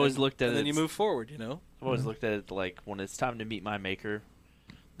 I've always looked at it. And then you move forward, I've always looked at it like when it's time to meet my maker,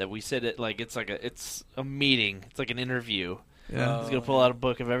 that we said it like it's a meeting. It's like an interview. Yeah. He's going to pull out a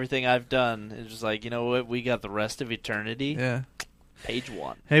book of everything I've done. It's just like, you know what? We got the rest of eternity. Yeah. Page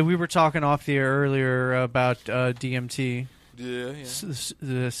 1. Hey, we were talking off the air earlier about DMT. Yeah.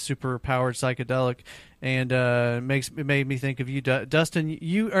 The super powered psychedelic, and it made me think of you, Dustin. Do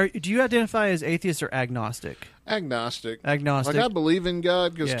you identify as atheist or agnostic? Agnostic. Like I believe in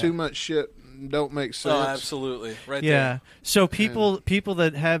God because too much shit don't make sense. Oh, absolutely. Right yeah. there. So people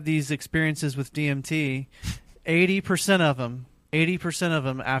that have these experiences with DMT, 80% of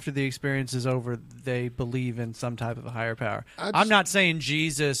them after the experience is over, they believe in some type of a higher power. I'm not saying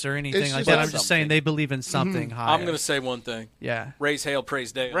Jesus or anything like that. I'm just saying they believe in something higher. I'm going to say one thing. Yeah. Raise hail,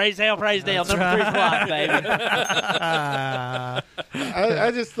 praise Dale. Raise hail, praise Dale. Number 3's blind, baby.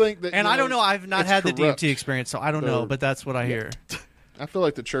 I just think that. And I don't know. I've not had corrupt. the DMT experience, so I don't know. But that's what I hear. I feel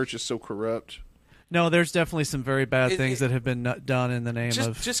like the church is so corrupt. No, there's definitely some very bad things that have been done in the name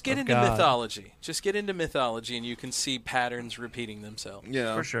of Just get into God. mythology. Just get into mythology, and you can see patterns repeating themselves.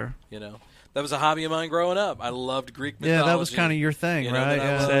 Yeah, for sure. That was a hobby of mine growing up. I loved Greek mythology. Yeah, that was kind of your thing, right? Then I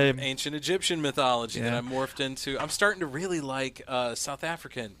Yeah. loved ancient Egyptian mythology that I morphed into. I'm starting to really like South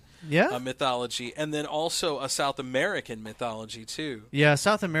African mythology, and then also a South American mythology too. Yeah,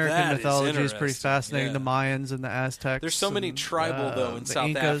 South American That mythology is pretty interesting. fascinating. Yeah. The Mayans and the Aztecs. There's so many and, tribal though in the South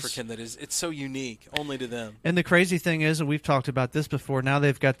Incas. African that it's so unique, only to them. And the crazy thing is, and we've talked about this before. Now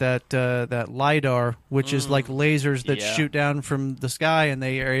they've got that LiDAR, which is like lasers that shoot down from the sky, and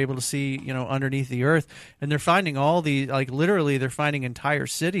they are able to see underneath the earth. And they're finding all the literally, they're finding entire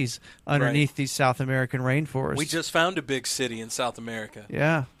cities underneath these South American rainforests. We just found a big city in South America.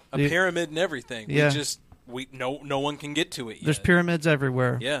 Yeah. A pyramid and everything. Yeah. No one can get to it yet. There's pyramids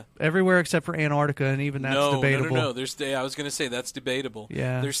everywhere. Yeah. Everywhere except for Antarctica, and even that's debatable. No. I was going to say that's debatable.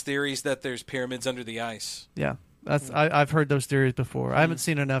 Yeah. There's theories that there's pyramids under the ice. Yeah. I've heard those theories before. I haven't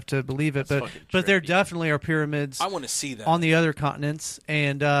seen enough to believe it, but there definitely are pyramids. I want to see that on the other continents,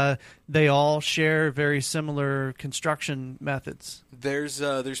 and they all share very similar construction methods.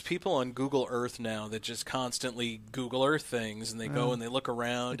 There's people on Google Earth now that just constantly Google Earth things, and they go and they look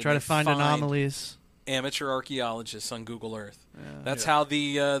around. They try to find anomalies. Amateur archaeologists on Google Earth. Yeah. That's how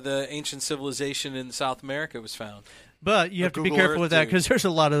the ancient civilization in South America was found. But you have to be careful with that because there's a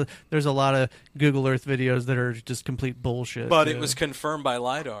lot of Google Earth videos that are just complete bullshit. But it was confirmed by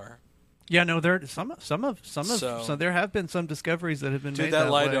LiDAR. Yeah, no, there there have been some discoveries that have been made that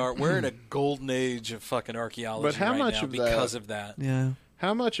that LiDAR. way. We're in a golden age of fucking archaeology But how right much now of because of that. Yeah.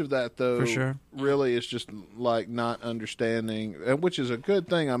 How much of that, though, For sure. really is just like not understanding, which is a good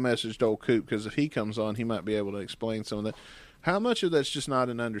thing I messaged old Coop because if he comes on, he might be able to explain some of that. How much of that's just not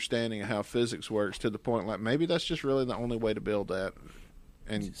an understanding of how physics works to the point like maybe that's just really the only way to build that,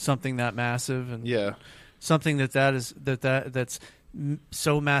 and something that massive and yeah, something that's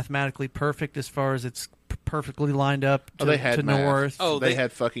so mathematically perfect as far as it's perfectly lined up to, they had to math. north. Oh, they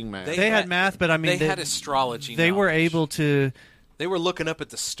had fucking math. They had math, but I mean they had astrology. They were able to. They were looking up at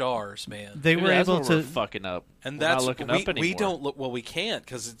the stars, man. They were that's able what to we're fucking up, and we're that's not looking we, up anymore. we don't look. Well, we can't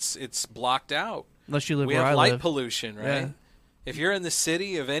because it's blocked out. Unless you live we where have I light live. pollution, right? Yeah. If you're in the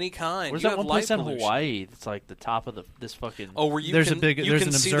city of any kind, Where's you that have one light place in pollution. Hawaii? It's like the top of this fucking. Oh, where you there's can a big you there's can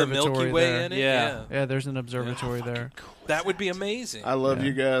an see the observatory Milky Way there. in it. Yeah, there's an observatory there. That would be amazing. I love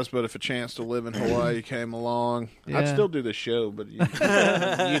you guys, but if a chance to live in Hawaii came along, I'd Yeah. still do the show, but you'd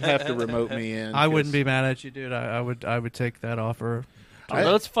have to remote me in. I wouldn't be mad at you, dude. I would take that offer. I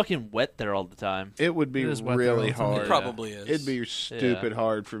know it's fucking wet there all the time. It would be It is wet there all really the time. hard. It probably is. It'd be stupid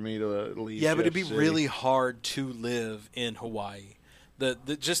hard for me to leave. Yeah, but it'd be Jeff City. really hard to live in Hawaii.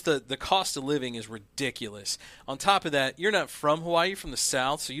 The cost of living is ridiculous. On top of that, you're not from Hawaii, you're from the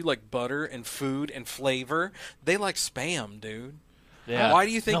South, so you like butter and food and flavor. They like Spam, dude. Yeah. Why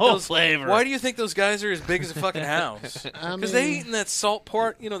do you think No those flavor. Why do you think those guys are as big as a fucking house? Because they eating that salt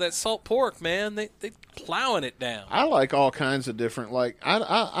pork, that salt pork, man. They plowing it down. I like all kinds of different, like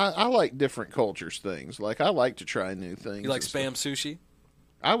I like different cultures things. Like I like to try new things. You like and Spam stuff. sushi?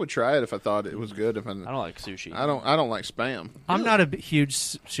 I would try it if I thought it was good. If I don't like sushi. I don't like Spam. I'm not a huge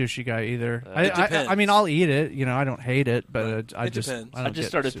sushi guy either. It depends. I mean, I'll eat it. I don't hate it, but I It just depends. I just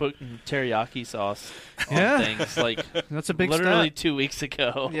started putting teriyaki sauce on Yeah. things like That's a big literally step. 2 weeks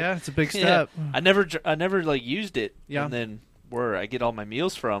ago. Yeah, it's a big Yeah. step. I never like used it. Yeah. And then where I get all my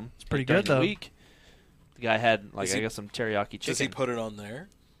meals from, it's pretty during good, the though. week. The guy had Does he- I got some teriyaki chicken. Does he put it on there?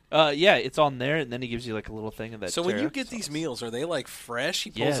 Yeah, it's on there, and then he gives you like a little thing of that. So when you teriyaki get sauce. these meals, are they like fresh? He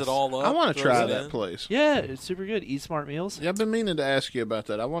pulls Yes. it all up. I want to throws try it that in? place. Yeah, it's super good. Eat Smart Meals. Yeah, I've been meaning to ask you about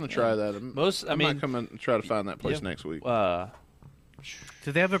that. I want to try that. I might come and try to find that place yeah. next week.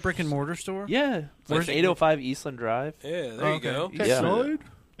 Do they have a brick and mortar store? Yeah, it's 805 Eastland Drive. Yeah, there you go. Yeah.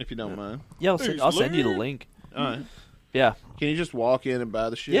 If you don't mind. Yeah, I'll send you the link. All right. Yeah. Can you just walk in and buy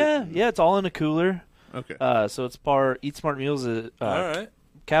the shit? Yeah, it's all in a cooler. Okay. So it's Eat Smart Meals. All right.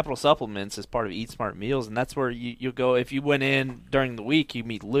 Capital Supplements is part of Eat Smart Meals, and that's where you go. If you went in during the week, you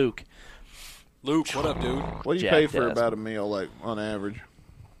meet Luke. Luke, what up, dude? What do you pay for about a meal, like on average?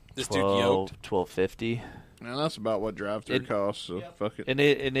 This dude yoked. $12.50. Man, that's about what drive-through costs. So fuck it. And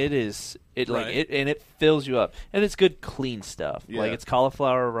it Right. fills you up, and it's good clean stuff. Yeah. Like it's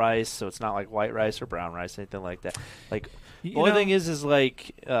cauliflower rice, so it's not like white rice or brown rice, anything like that. Like You the only know- thing is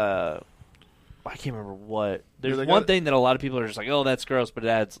like I can't remember what. There's they one got- thing that a lot of people are just like, oh, that's gross, but it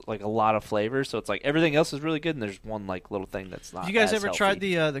adds like a lot of flavor. So it's like everything else is really good, and there's one like little thing that's not. You guys as ever healthy.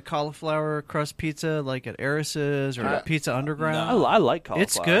 tried the cauliflower crust pizza like at Eris's or at Pizza Underground? I like cauliflower.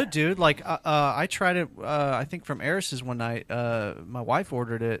 It's good, dude. Like I tried it. I think from Eris's one night. My wife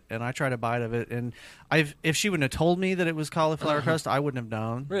ordered it, and I tried a bite of it. And if she wouldn't have told me that it was cauliflower crust, I wouldn't have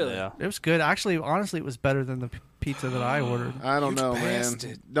known. Really? Yeah. It was good. Actually, honestly, it was better than the pizza that I ordered. I don't know, bastard.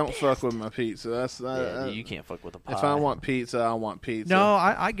 man. Don't fuck with my pizza. That's Yeah, you can't fuck with a pie. If I want pizza, I want pizza. No,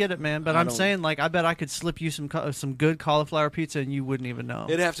 I get it, man. But I I'm don't- saying, like, I bet I could slip you some good cauliflower pizza, and you wouldn't even know.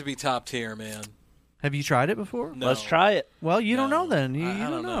 It'd have to be top tier, man. Have you tried it before? No. Let's try it. Well, you don't know then. You I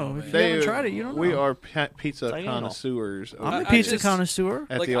don't don't know. know, If you man. haven't tried it, you don't know. We are pizza Like, you know. connoisseurs. I'm a I pizza just- connoisseur.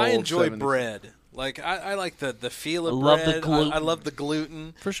 At Like the I old enjoy 70s. bread. Like I like the feel of I love the bread. gluten. I love the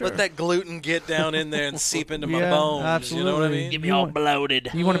gluten. For sure. Let that gluten get down in there and seep into my Yeah, bones. You know what I absolutely. mean? Get me You all want- bloated.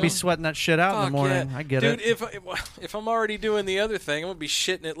 You want to be sweating that shit out in the Fuck morning. yeah. I get Dude, it. if I'm already doing the other thing, I'm gonna be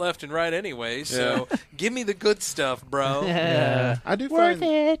shitting it left and right anyway. So give me the good stuff, bro. Yeah. I do Worth find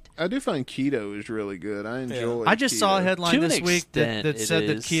it. I do find keto is really good. I enjoy. I just saw a keto. headline To an this week that extent, it said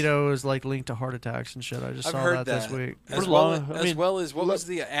that is. keto is like linked to heart attacks and shit. I just I've saw heard that this week. As For well, long- I as mean, well as what was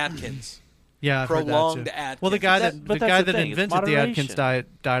the Atkins? Yeah, I've heard that Prolonged too. Atkins. Well, the guy But the that's guy the that thing, it's invented the Atkins moderation.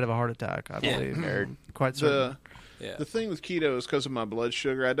 diet died of a heart attack. I Yeah. believe. Quite certain. Yeah. The thing with keto is because of my blood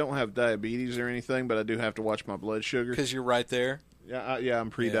sugar. I don't have diabetes or anything, but I do have to watch my blood sugar. Because you're right there. Yeah, I'm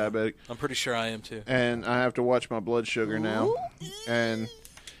pre-diabetic, I'm pretty sure I am too. and I have to watch my blood sugar now. And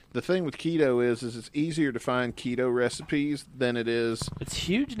the thing with keto is it's easier to find keto recipes than it is It's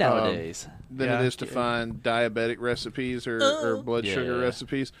huge nowadays. than Yeah. it is to find diabetic recipes or blood sugar Yeah.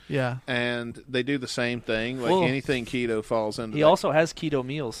 recipes. Yeah. And they do the same thing. Like Well, anything keto falls into. He that. also has keto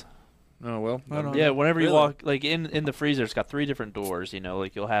meals. Oh well. I don't Yeah, whenever you Really? walk, like in the freezer, it's got 3 different doors. You know,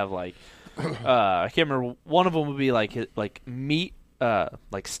 like you'll have like I can't remember. One of them would be like meat,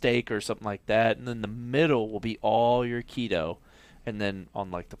 like steak or something like that, and then the middle will be all your keto, And then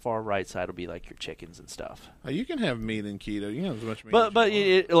on like the far right side will be like your chickens and stuff. You can have meat in keto. You can have as much meat. But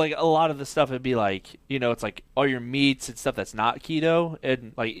like a lot of the stuff would be like, it's like all your meats and stuff that's not keto,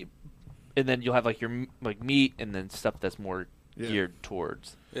 and then you'll have like your like meat and then stuff that's more geared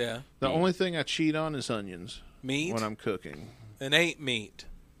towards. Yeah. The only thing I cheat on is onions. Meat when I'm cooking. It ain't meat.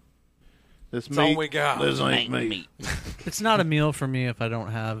 That's all we got. This ain't meat. It's not a meal for me if I don't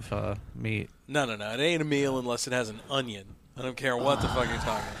have meat. No. It ain't a meal unless it has an onion. I don't care what the fuck you're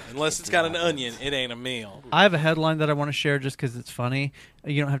talking about. Unless it's got an onion, it ain't a meal. I have a headline that I want to share just because it's funny.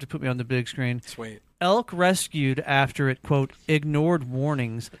 You don't have to put me on the big screen. Sweet. Elk rescued after it, quote, ignored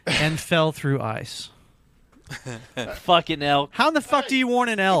warnings and fell through ice. Fucking elk. How in the fuck do you warn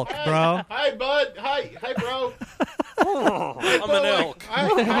an elk, bro? Hey, bud. Hey, bro. I'm an elk.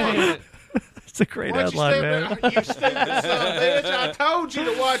 It's a great headline, man. You stupid son of a bitch. I told you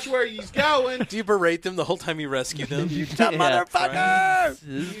to watch where he's going. Do you berate them the whole time you rescue them? You dumb motherfucker!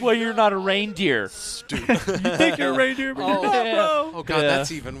 This is why you're not a reindeer. Stupid. You think you're a reindeer, but you're not, bro. Oh, God,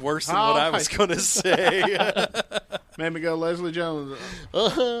 that's even worse than what I was going to say. Made me go Leslie Jones.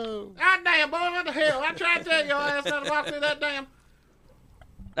 God damn, boy, what the hell? I tried to tell your ass not to walk through that damn...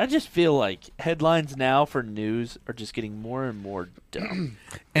 I just feel like headlines now for news are just getting more and more dumb.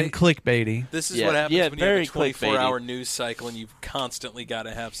 And clickbaity. This is what happens when you have a 24-hour clickbaity. news cycle and you've constantly got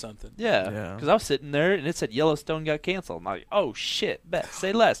to have something. Yeah, because I was sitting there and it said Yellowstone got canceled. I'm like, oh shit, bet,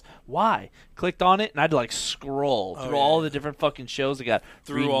 say less. Why? Clicked on it and I had to like scroll through all the different fucking shows that got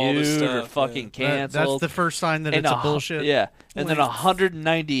Through all the renewed stuff, or fucking canceled. That's the first sign that it's a bullshit. Yeah, and then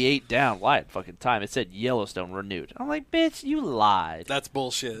 198 down. Why at fucking time? It said Yellowstone renewed. I'm like, bitch, you lied. That's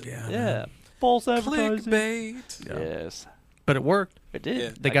bullshit. Yeah, false advertising. Clickbait. Yes. But it worked. It did.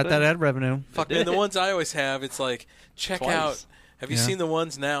 Yeah. They got that ad revenue. Fuck, man, the ones I always have, it's like, check Twice. out. Have you seen the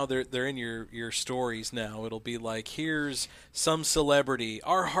ones now? They're in your stories now. It'll be like, here's some celebrity.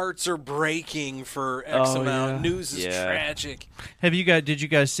 Our hearts are breaking for X amount. Yeah. News is tragic. Did you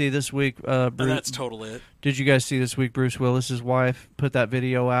guys see this week? Bruce, And that's total it. Did you guys see this week? Bruce Willis's wife put that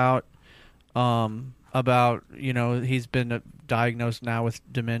video out about he's been diagnosed now with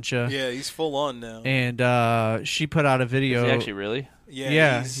dementia. Yeah, he's full on now. And she put out a video. Is he actually really?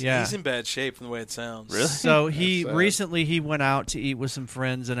 Yeah, he's in bad shape from the way it sounds. Really? So he recently went out to eat with some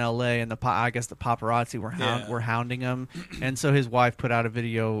friends in L.A. and I guess the paparazzi were hounding him, and so his wife put out a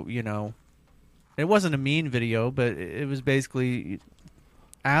video. It wasn't a mean video, but it was basically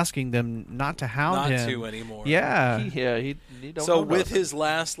asking them not to hound him. Not to anymore. Yeah. He don't So know with nothing. his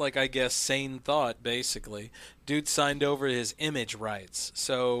last, I guess, sane thought, basically, dude signed over his image rights.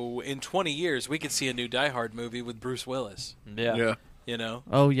 So in 20 years, we could see a new Die Hard movie with Bruce Willis. Yeah. You know?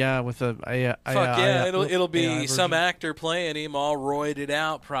 Oh yeah, with a fuck yeah, it'll be AI some version. actor playing him, all roided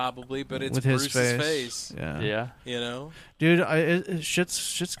out probably, but it's With his Bruce's face. Yeah. You know, dude,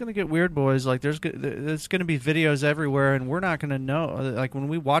 shit's gonna get weird, boys. Like there's gonna be videos everywhere, and we're not gonna know. Like when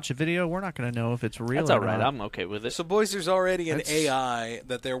we watch a video, we're not gonna know if it's real. That's or all right. not. I'm okay with it. So, boys, there's already an AI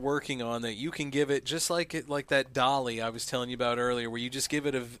that they're working on that you can give it, just like that Dolly I was telling you about earlier, where you just give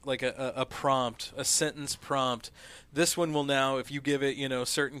it a prompt, a sentence prompt. This one will now, if you give it,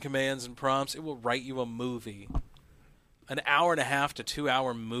 certain commands and prompts, it will write you a movie. An 1.5 to 2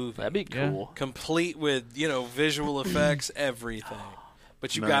 hour movie. That'd be cool. Complete with, visual effects, everything.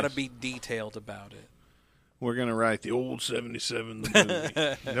 But you got to be detailed about it. We're going to write the old 77 the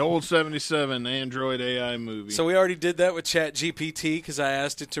movie. The old 77 Android AI movie. So we already did that with ChatGPT because I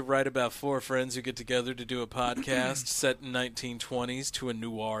asked it to write about 4 friends who get together to do a podcast set in 1920s to a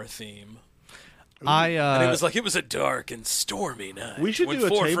noir theme. And it was a dark and stormy night. We should when do a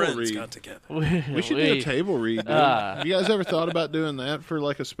 4 table friends read. got together. We should do a table read. Dude. Have you guys ever thought about doing that for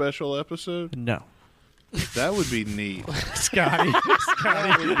a special episode? No. That would be neat. Scotty.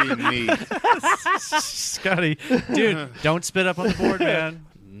 That would be neat. Scotty, dude, don't spit up on the board, man.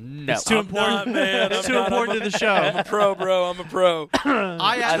 No. It's too important. Not, man. It's too important to the show. I'm a pro, bro. I'm a pro.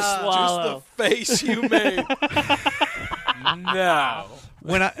 I just the face you made. No.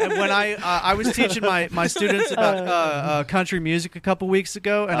 When I was teaching my students about country music a couple weeks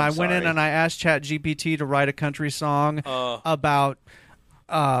ago, and I went in and I asked ChatGPT to write a country song about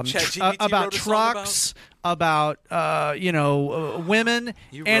trucks, about women,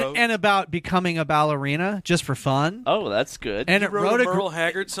 and about becoming a ballerina just for fun. Oh, that's good. And You wrote a Merle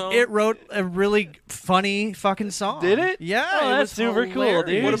Haggard song? It wrote a really funny fucking song. Did it? Yeah, Oh, it that's was super cool, hilarious.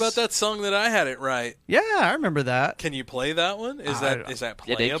 dude. What about that song that I had it right? Yeah, I remember that. Can you play that one? Is that Yeah,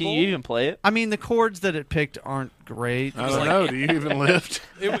 playable? Dave, can you even play it? I mean, the chords that it picked aren't great. I don't know. Do you even lift?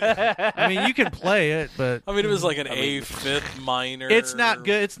 I mean, you can play it, but I mean, it was like an A fifth minor. it's not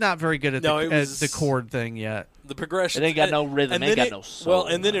good. It's not very good at No, the, it was- at the chord thing yet. The progression. It ain't got no rhythm. It ain't got no soul. Well,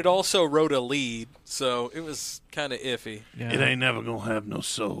 and then it also wrote a lead, so it was kind of iffy. Yeah. It ain't never gonna have no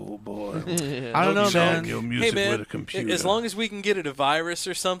soul, boy. I don't know, man. Your music hey, man, with a computer. As long as we can get it a virus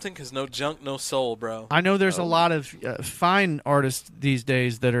or something, because no junk, no soul, bro. I know there's a lot of fine artists these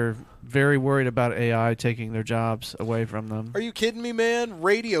days that are very worried about AI taking their jobs away from them. Are you kidding me, man?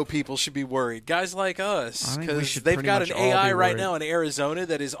 Radio people should be worried. Guys like us, because they've pretty got much an all AI be right worried. now in Arizona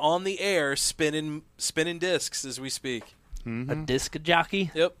that is on the air spinning discs as we speak. A disc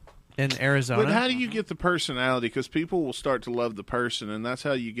jockey? Yep. In Arizona. But how do you get the personality? Because people will start to love the person, and that's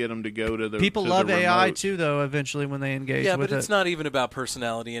how you get them to go to the People to love the AI remote. too, though. Eventually, when they engage Yeah, with but it, it's not even about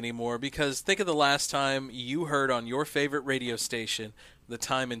personality anymore, because think of the last time you heard on your favorite radio station the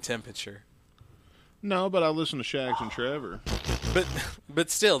time and temperature. No, but I listen to Shags and Trevor. But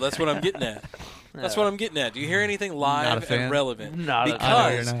still, that's what I'm getting at. That's what I'm getting at. Do you hear anything Not a live fan. and relevant? Not a- I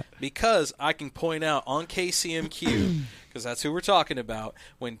know you're not. Because I can point out on KCMQ, because that's who we're talking about,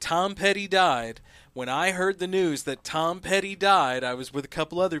 when Tom Petty died, when I heard the news that Tom Petty died, I was with a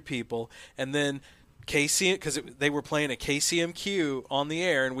couple other people, and then because they were playing a KCMQ on the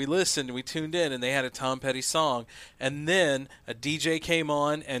air, and we listened and we tuned in, and they had a Tom Petty song, and then a DJ came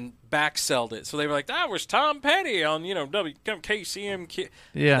on and backsold it. So they were like, "That was Tom Petty on KCMQ."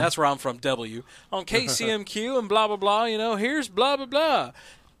 Yeah. That's where I'm from. On KCMQ and blah blah blah. Here's blah blah blah.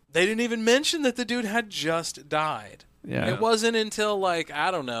 They didn't even mention that the dude had just died. Yeah. It wasn't until I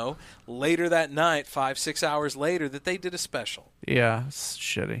don't know, later that night, 5-6 hours later, that they did a special. yeah, it's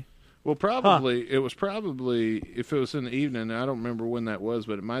shitty. Well, probably it was probably if it was in the evening. I don't remember when that was,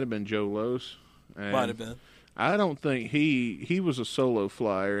 but it might have been Joe Lose. Might have been. I don't think he was a solo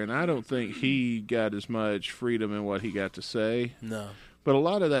flyer, and I don't think he got as much freedom in what he got to say. No. But a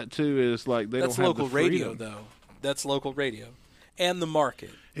lot of that too is like That's don't have local the radio, freedom. though. That's local radio, and the market.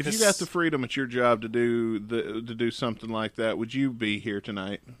 If you got the freedom at your job to do something like that, would you be here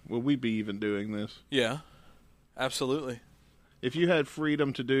tonight? Would we be even doing this? Yeah, absolutely. If you had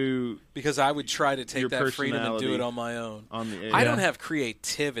freedom to do, Because I would try to take your that freedom and do personality it on my own. on the air. I don't have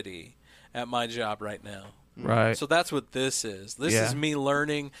creativity at my job right now. Right. So that's what this is. This Yeah. is me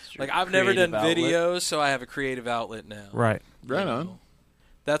learning. your I've never done creative outlet. videos, so I have a creative outlet now. Right. Right on.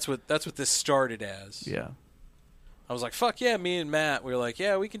 That's what this started as. Yeah. I was like, fuck yeah, me and Matt, we were like,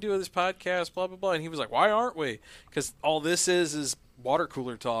 yeah, we can do this podcast, blah, blah, blah. And he was like, why aren't we? Because all this is water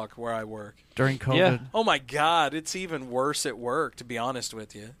cooler talk where I work. During COVID. Yeah. Oh, my God, it's even worse at work, to be honest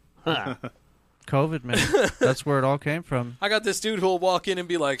with you. COVID, man. That's where it all came from. I got this dude who will walk in and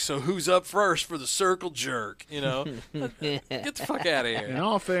be like, so who's up first for the circle jerk? Get the fuck out of In here.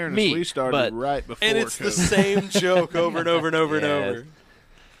 all fairness, Me, we started but- right before And it's COVID. the same joke over and over and over and Yes. over.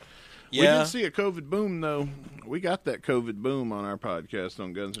 We Yeah. did see a COVID boom, though. We got that COVID boom on our podcast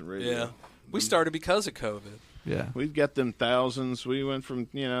on Guns and Radio. Yeah. We started because of COVID. Yeah. We've got them thousands. We went from,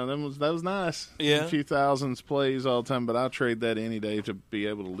 that was nice. Yeah. A few thousands plays all the time, but I'll trade that any day to be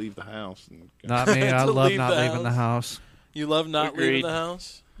able to leave the house. And Not me. I To love leave not the leaving the house. You love not Agreed. leaving the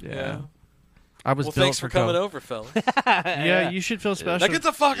house? Yeah. I was Well, built thanks for coming COVID. over, fellas. Yeah, you should feel special. Now get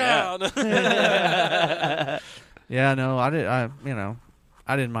the fuck out. Yeah, no, I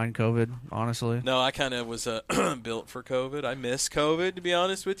didn't mind COVID, honestly. No, I kind of was built for COVID. I miss COVID, to be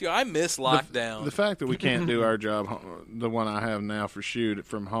honest with you. I miss lockdown. The fact that we can't do our job, the one I have now for shoot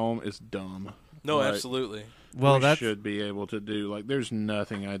from home, is dumb. No, Like, absolutely. Well, we that's should be able to do, there's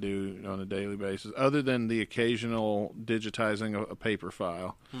nothing I do on a daily basis other than the occasional digitizing a paper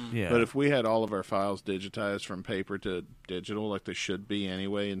file. yeah. But if we had all of our files digitized from paper to digital, like they should be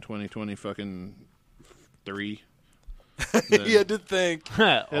anyway in 2020 fucking 3, You had to think.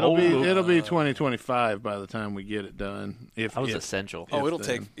 it'll be 2025 by the time we get it done. If I was if- essential. Oh, if it'll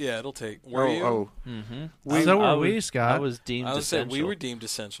then. take. Yeah, it'll take. Were you? Mm-hmm. So were we, Scott. I was deemed I was saying essential. we were deemed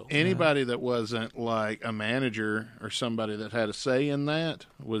essential. Anybody that wasn't like a manager or somebody that had a say in that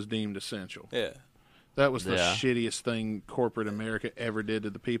was deemed essential. Yeah. That was the Yeah. shittiest thing corporate America ever did to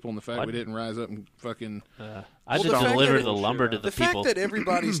the people, and the fact What? we didn't rise up and fucking. I Well, just the fact delivered that the it- lumber to the The people. fact that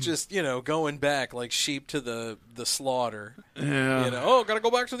everybody's just going back like sheep to the slaughter. Yeah. Gotta go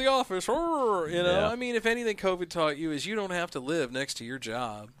back to the office. Yeah. I mean, if anything, COVID taught you is you don't have to live next to your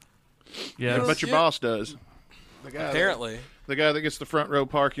job. yeah. But your Yeah. boss does. The guy Apparently. the guy that gets the front row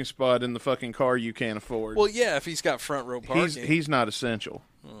parking spot in the fucking car you can't afford. Well, yeah, if he's got front row parking. he's not essential.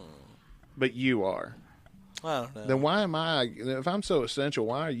 But you are. I don't know. Then why am I? If I'm so essential,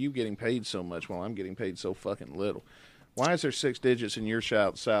 why are you getting paid so much while I'm getting paid so fucking little? Why is there 6 digits in your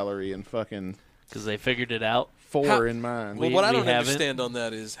shout salary and fucking Because they figured it out. 4 in mine. Well, what I don't understand on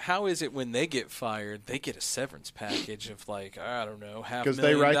that is how is it when they get fired, they get a severance package of like, I don't know, $500,000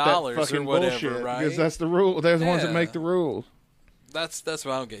 they write that fucking or whatever, bullshit, right? because that's the rule. They're the ones that make the rules. That's what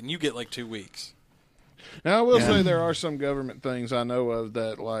I don't get. And you get like 2 weeks. Now, I will say there are some government things I know of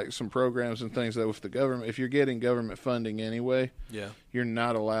that, like some programs and things that with the government, if you're getting government funding anyway, you're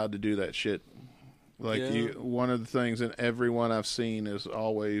not allowed to do that shit. Like one of the things in every one I've seen has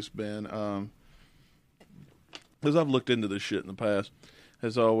always been, because I've looked into this shit in the past,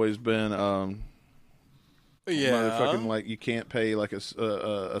 has always been, motherfucking like you can't pay like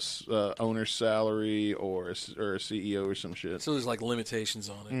a owner's salary or a CEO or some shit. So there's like limitations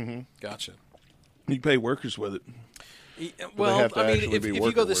on it. Mm-hmm. Gotcha. You can pay workers with it. Well, I mean, if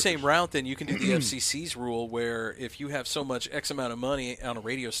you go the same route, then you can do the FCC's rule where if you have so much X amount of money on a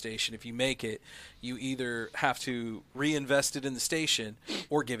radio station, if you make it, you either have to reinvest it in the station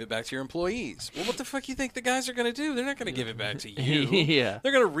or give it back to your employees. Well, what the fuck you think the guys are going to do? They're not going to give it back to you.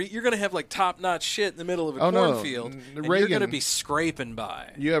 They're going to you're going to have like top-notch shit in the middle of a cornfield, and you're going to be scraping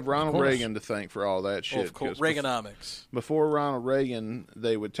by. You have Ronald Reagan to thank for all that shit. Of course, Reaganomics. Before Ronald Reagan,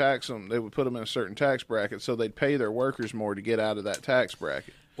 they would tax them. They would put them in a certain tax bracket, so they'd pay their workers more to get out of that tax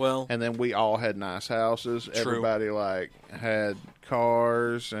bracket. Well, and then we all had nice houses. True. Everybody like had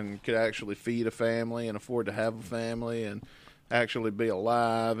cars and could actually feed a family and afford to have a family and actually be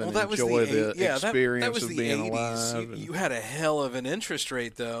alive and enjoy the experience of being 80s. alive. You had a hell of an interest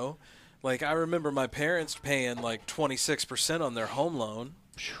rate, though. Like, I remember my parents paying like 26% on their home loan.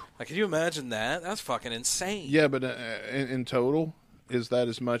 Like, can you imagine that? That's fucking insane. Yeah, but in total, is that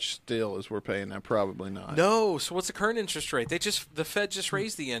as much still as we're paying now? Probably not. No. So what's the current interest rate? The Fed just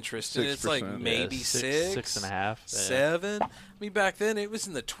raised the interest, and it's like maybe 6.5, 7. I mean, back then it was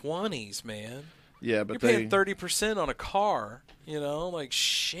in the 20s, man. Yeah, but you're paying 30% on a car. You know, like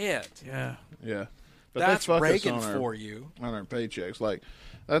shit. Yeah. But that's Reagan for you on our paychecks. Like,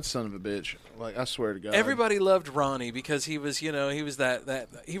 that son of a bitch. Like, I swear to God. Everybody loved Ronnie because he was, he was that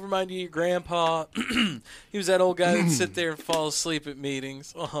he reminded you of your grandpa. He was that old guy that'd sit there and fall asleep at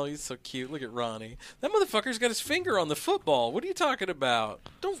meetings. Oh, he's so cute. Look at Ronnie. That motherfucker's got his finger on the football. What are you talking about?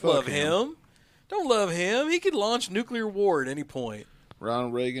 Don't love him. Don't love him. He could launch nuclear war at any point.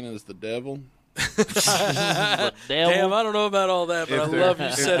 Ronald Reagan is the devil. Damn, I don't know about all that, but I love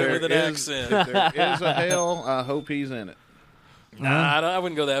you said it with an accent. If there is a hell, I hope he's in it. Nah, I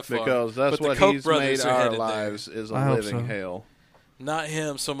wouldn't go that far. Because that's but what he's made our lives is a living hell. Not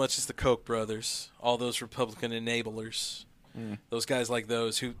him so much as the Koch brothers, all those Republican enablers. Those guys like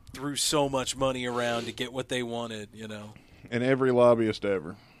those who threw so much money around to get what they wanted, And every lobbyist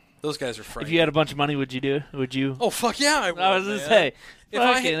ever. Those guys are frightening. If you had a bunch of money, would you do it? Would you? Oh, fuck yeah, I would. I was going to say.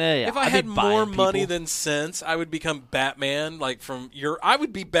 If I had more money than sense, I would become Batman. I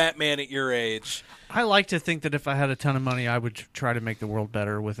would be Batman at your age. I like to think that if I had a ton of money, I would try to make the world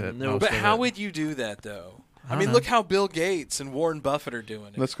better with it. No, but how would you do that, though? I mean, look how Bill Gates and Warren Buffett are doing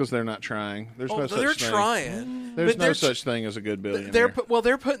it. That's because they're not trying. There's no such thing. They're trying. There's no such thing as a good billionaire.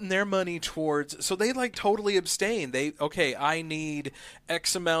 They're putting their money towards. So they totally abstain. I need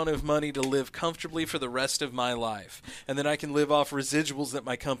X amount of money to live comfortably for the rest of my life, and then I can live off residuals that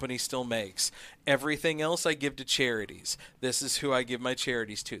my company still makes. Everything else I give to charities. This is who I give my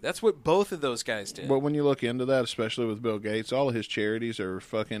charities to. That's what both of those guys did. But when you look into that, especially with Bill Gates, all of his charities are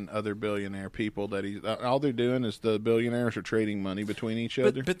fucking other billionaire people that all they're doing is the billionaires are trading money between each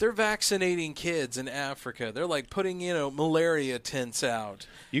other. But they're vaccinating kids in Africa. They're like putting, malaria tents out.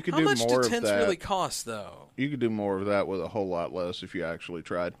 You could How do much more do of tents that. really cost, though? You could do more of that with a whole lot less if you actually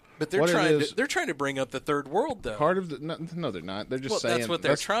tried. But they're trying to bring up the third world, though. Part of no, they're not. They're just saying that's what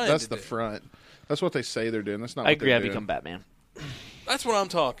they're trying That's to the do. front. That's what they say they're doing. That's not. I what agree. they're I doing. become Batman. That's what I'm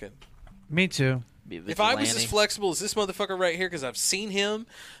talking. Me too. If I was as flexible as this motherfucker right here, because I've seen him,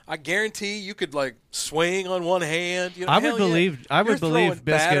 I guarantee you could swing on one hand. I would believe. I would believe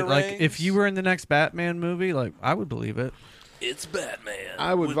Biscuit. Batarangs. If you were in the next Batman movie, I would believe it. It's Batman.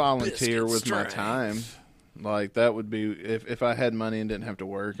 I would volunteer Biscuit with my strength. time. That would be if I had money and didn't have to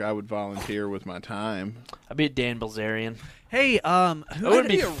work, I would volunteer with my time. I'd be a Dan Bilzerian. Hey, I wouldn't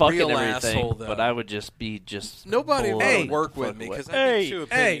be fucking real everything, asshole, though. but I would just be Nobody blown would work the with fuck me away. because I'd be too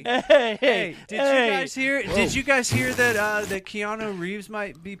opinion. Hey! Did you guys hear? Did you guys hear that that Keanu Reeves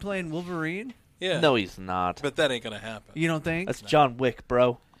might be playing Wolverine? Yeah. No, he's not. But that ain't gonna happen. You don't think? That's John Wick,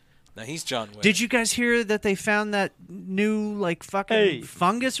 bro. Now he's John Wick. Did you guys hear that they found that new fucking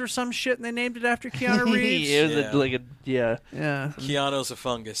fungus or some shit and they named it after Keanu Reeves? It was Yeah. Keanu's a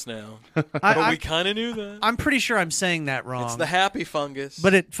fungus now. But we kind of knew that. I'm pretty sure I'm saying that wrong. It's the happy fungus.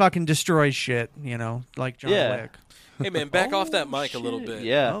 But it fucking destroys shit, like John Wick. Hey, man, back off that mic a little bit.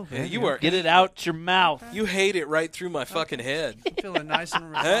 Yeah. You are. Get it out your mouth. You hate it right through my fucking head. I'm feeling nice and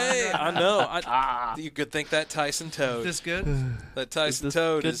relaxed. Hey, I know. You could think that Tyson Toad. Is this good? That Tyson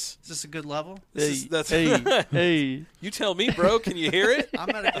Toad good? Is this a good level? Hey. You tell me, bro. Can you hear it? I'm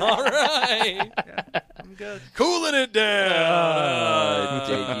at a good All right. Yeah, I'm good. Cooling it down.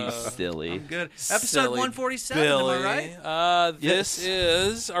 Dave, you silly. I'm good. Episode Silly 147, Billy. am I right? This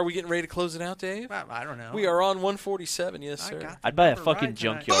is... Are we getting ready to close it out, Dave? I don't know. We are on 147, yes, sir. I'd buy a fucking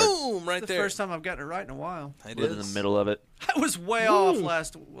junkyard. Boom, right It's there. the first time I've gotten it right in a while. It Live is. in the middle of it. I was way off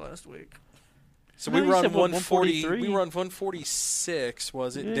last week. So we were on 140. 143. We were on 146,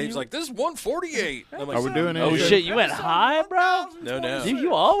 was it? Dave's like, this is 148. I'm like, Are we doing it? Oh, shit. You went high, bro? No.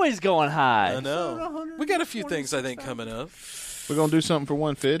 You always going high. I know. We got a few things, I think, coming up. We're going to do something for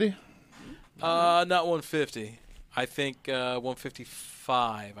 150? Not 150. I think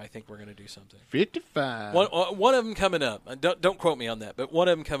 155. I think we're going to do something. 55. One of them coming up. Don't quote me on that, but one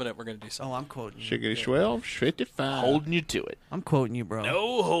of them coming up, we're going to do something. Oh, I'm quoting you. Shiggity 12, 55. Holding you to it. I'm quoting you, bro.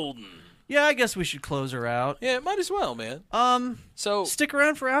 No holding. Yeah, I guess we should close her out. Yeah, might as well, man. So stick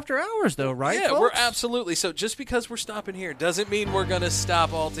around for after hours, though, right? Yeah, folks? we're absolutely. So just because we're stopping here doesn't mean we're going to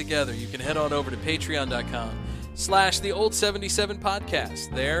stop altogether. You can head on over to patreon.com/the old77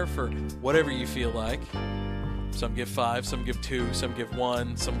 podcast. There for whatever you feel like. Some give 5, some give 2, some give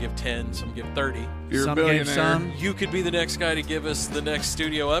 1, some give 10, some give 30. You're some a billionaire. gave some. You could be the next guy to give us the next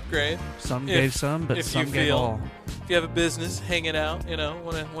studio upgrade. Some gave some, but some gave all. If you have a business hanging out,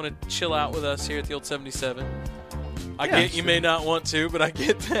 want to chill out with us here at the old 77. I get you may not want to, but I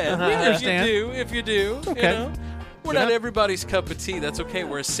get that. If you do, okay. We're not everybody's cup of tea. That's okay.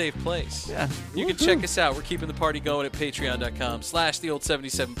 We're a safe place. Yeah. You can check us out. We're keeping the party going at patreon.com/the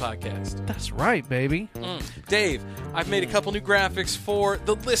old77 podcast. That's right, baby. Dave, I've made a couple new graphics for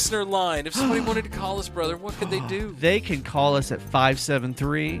the listener line. If somebody wanted to call us, brother, what could they do? They can call us at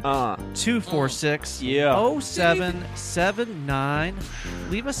 573-246-0779.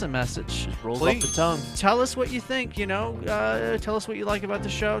 Leave us a message. Rolls off the tongue. Tell us what you think, tell us what you like about the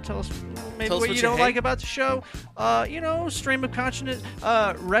show. Tell us maybe what you don't like about the show. Stream of conscience,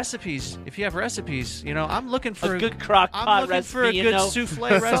 recipes. If you have recipes, I'm looking for a good crock pot recipe. I'm looking for a good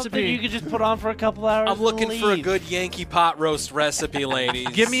souffle recipe. Something you could just put on for a couple hours. I'm looking for a good Yankee pot roast recipe, ladies.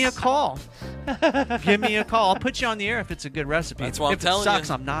 Give me a call. Give me a call. I'll put you on the air if it's a good recipe. That's what I'm telling you. If it sucks,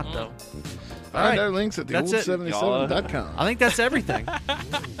 you. I'm not, though. Find our links at theold77.com. I think that's everything.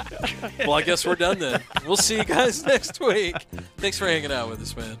 Well, I guess we're done then. We'll see you guys next week. Thanks for hanging out with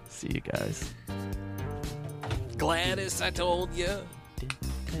us, man. See you guys. Gladys, I told you.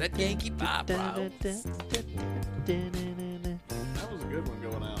 That Yankee pop roast. That was a good one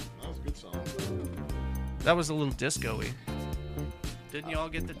going out. That was a good song. That was a little disco-y. Didn't you all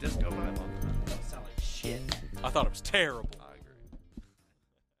get the disco vibe on? I thought it was terrible.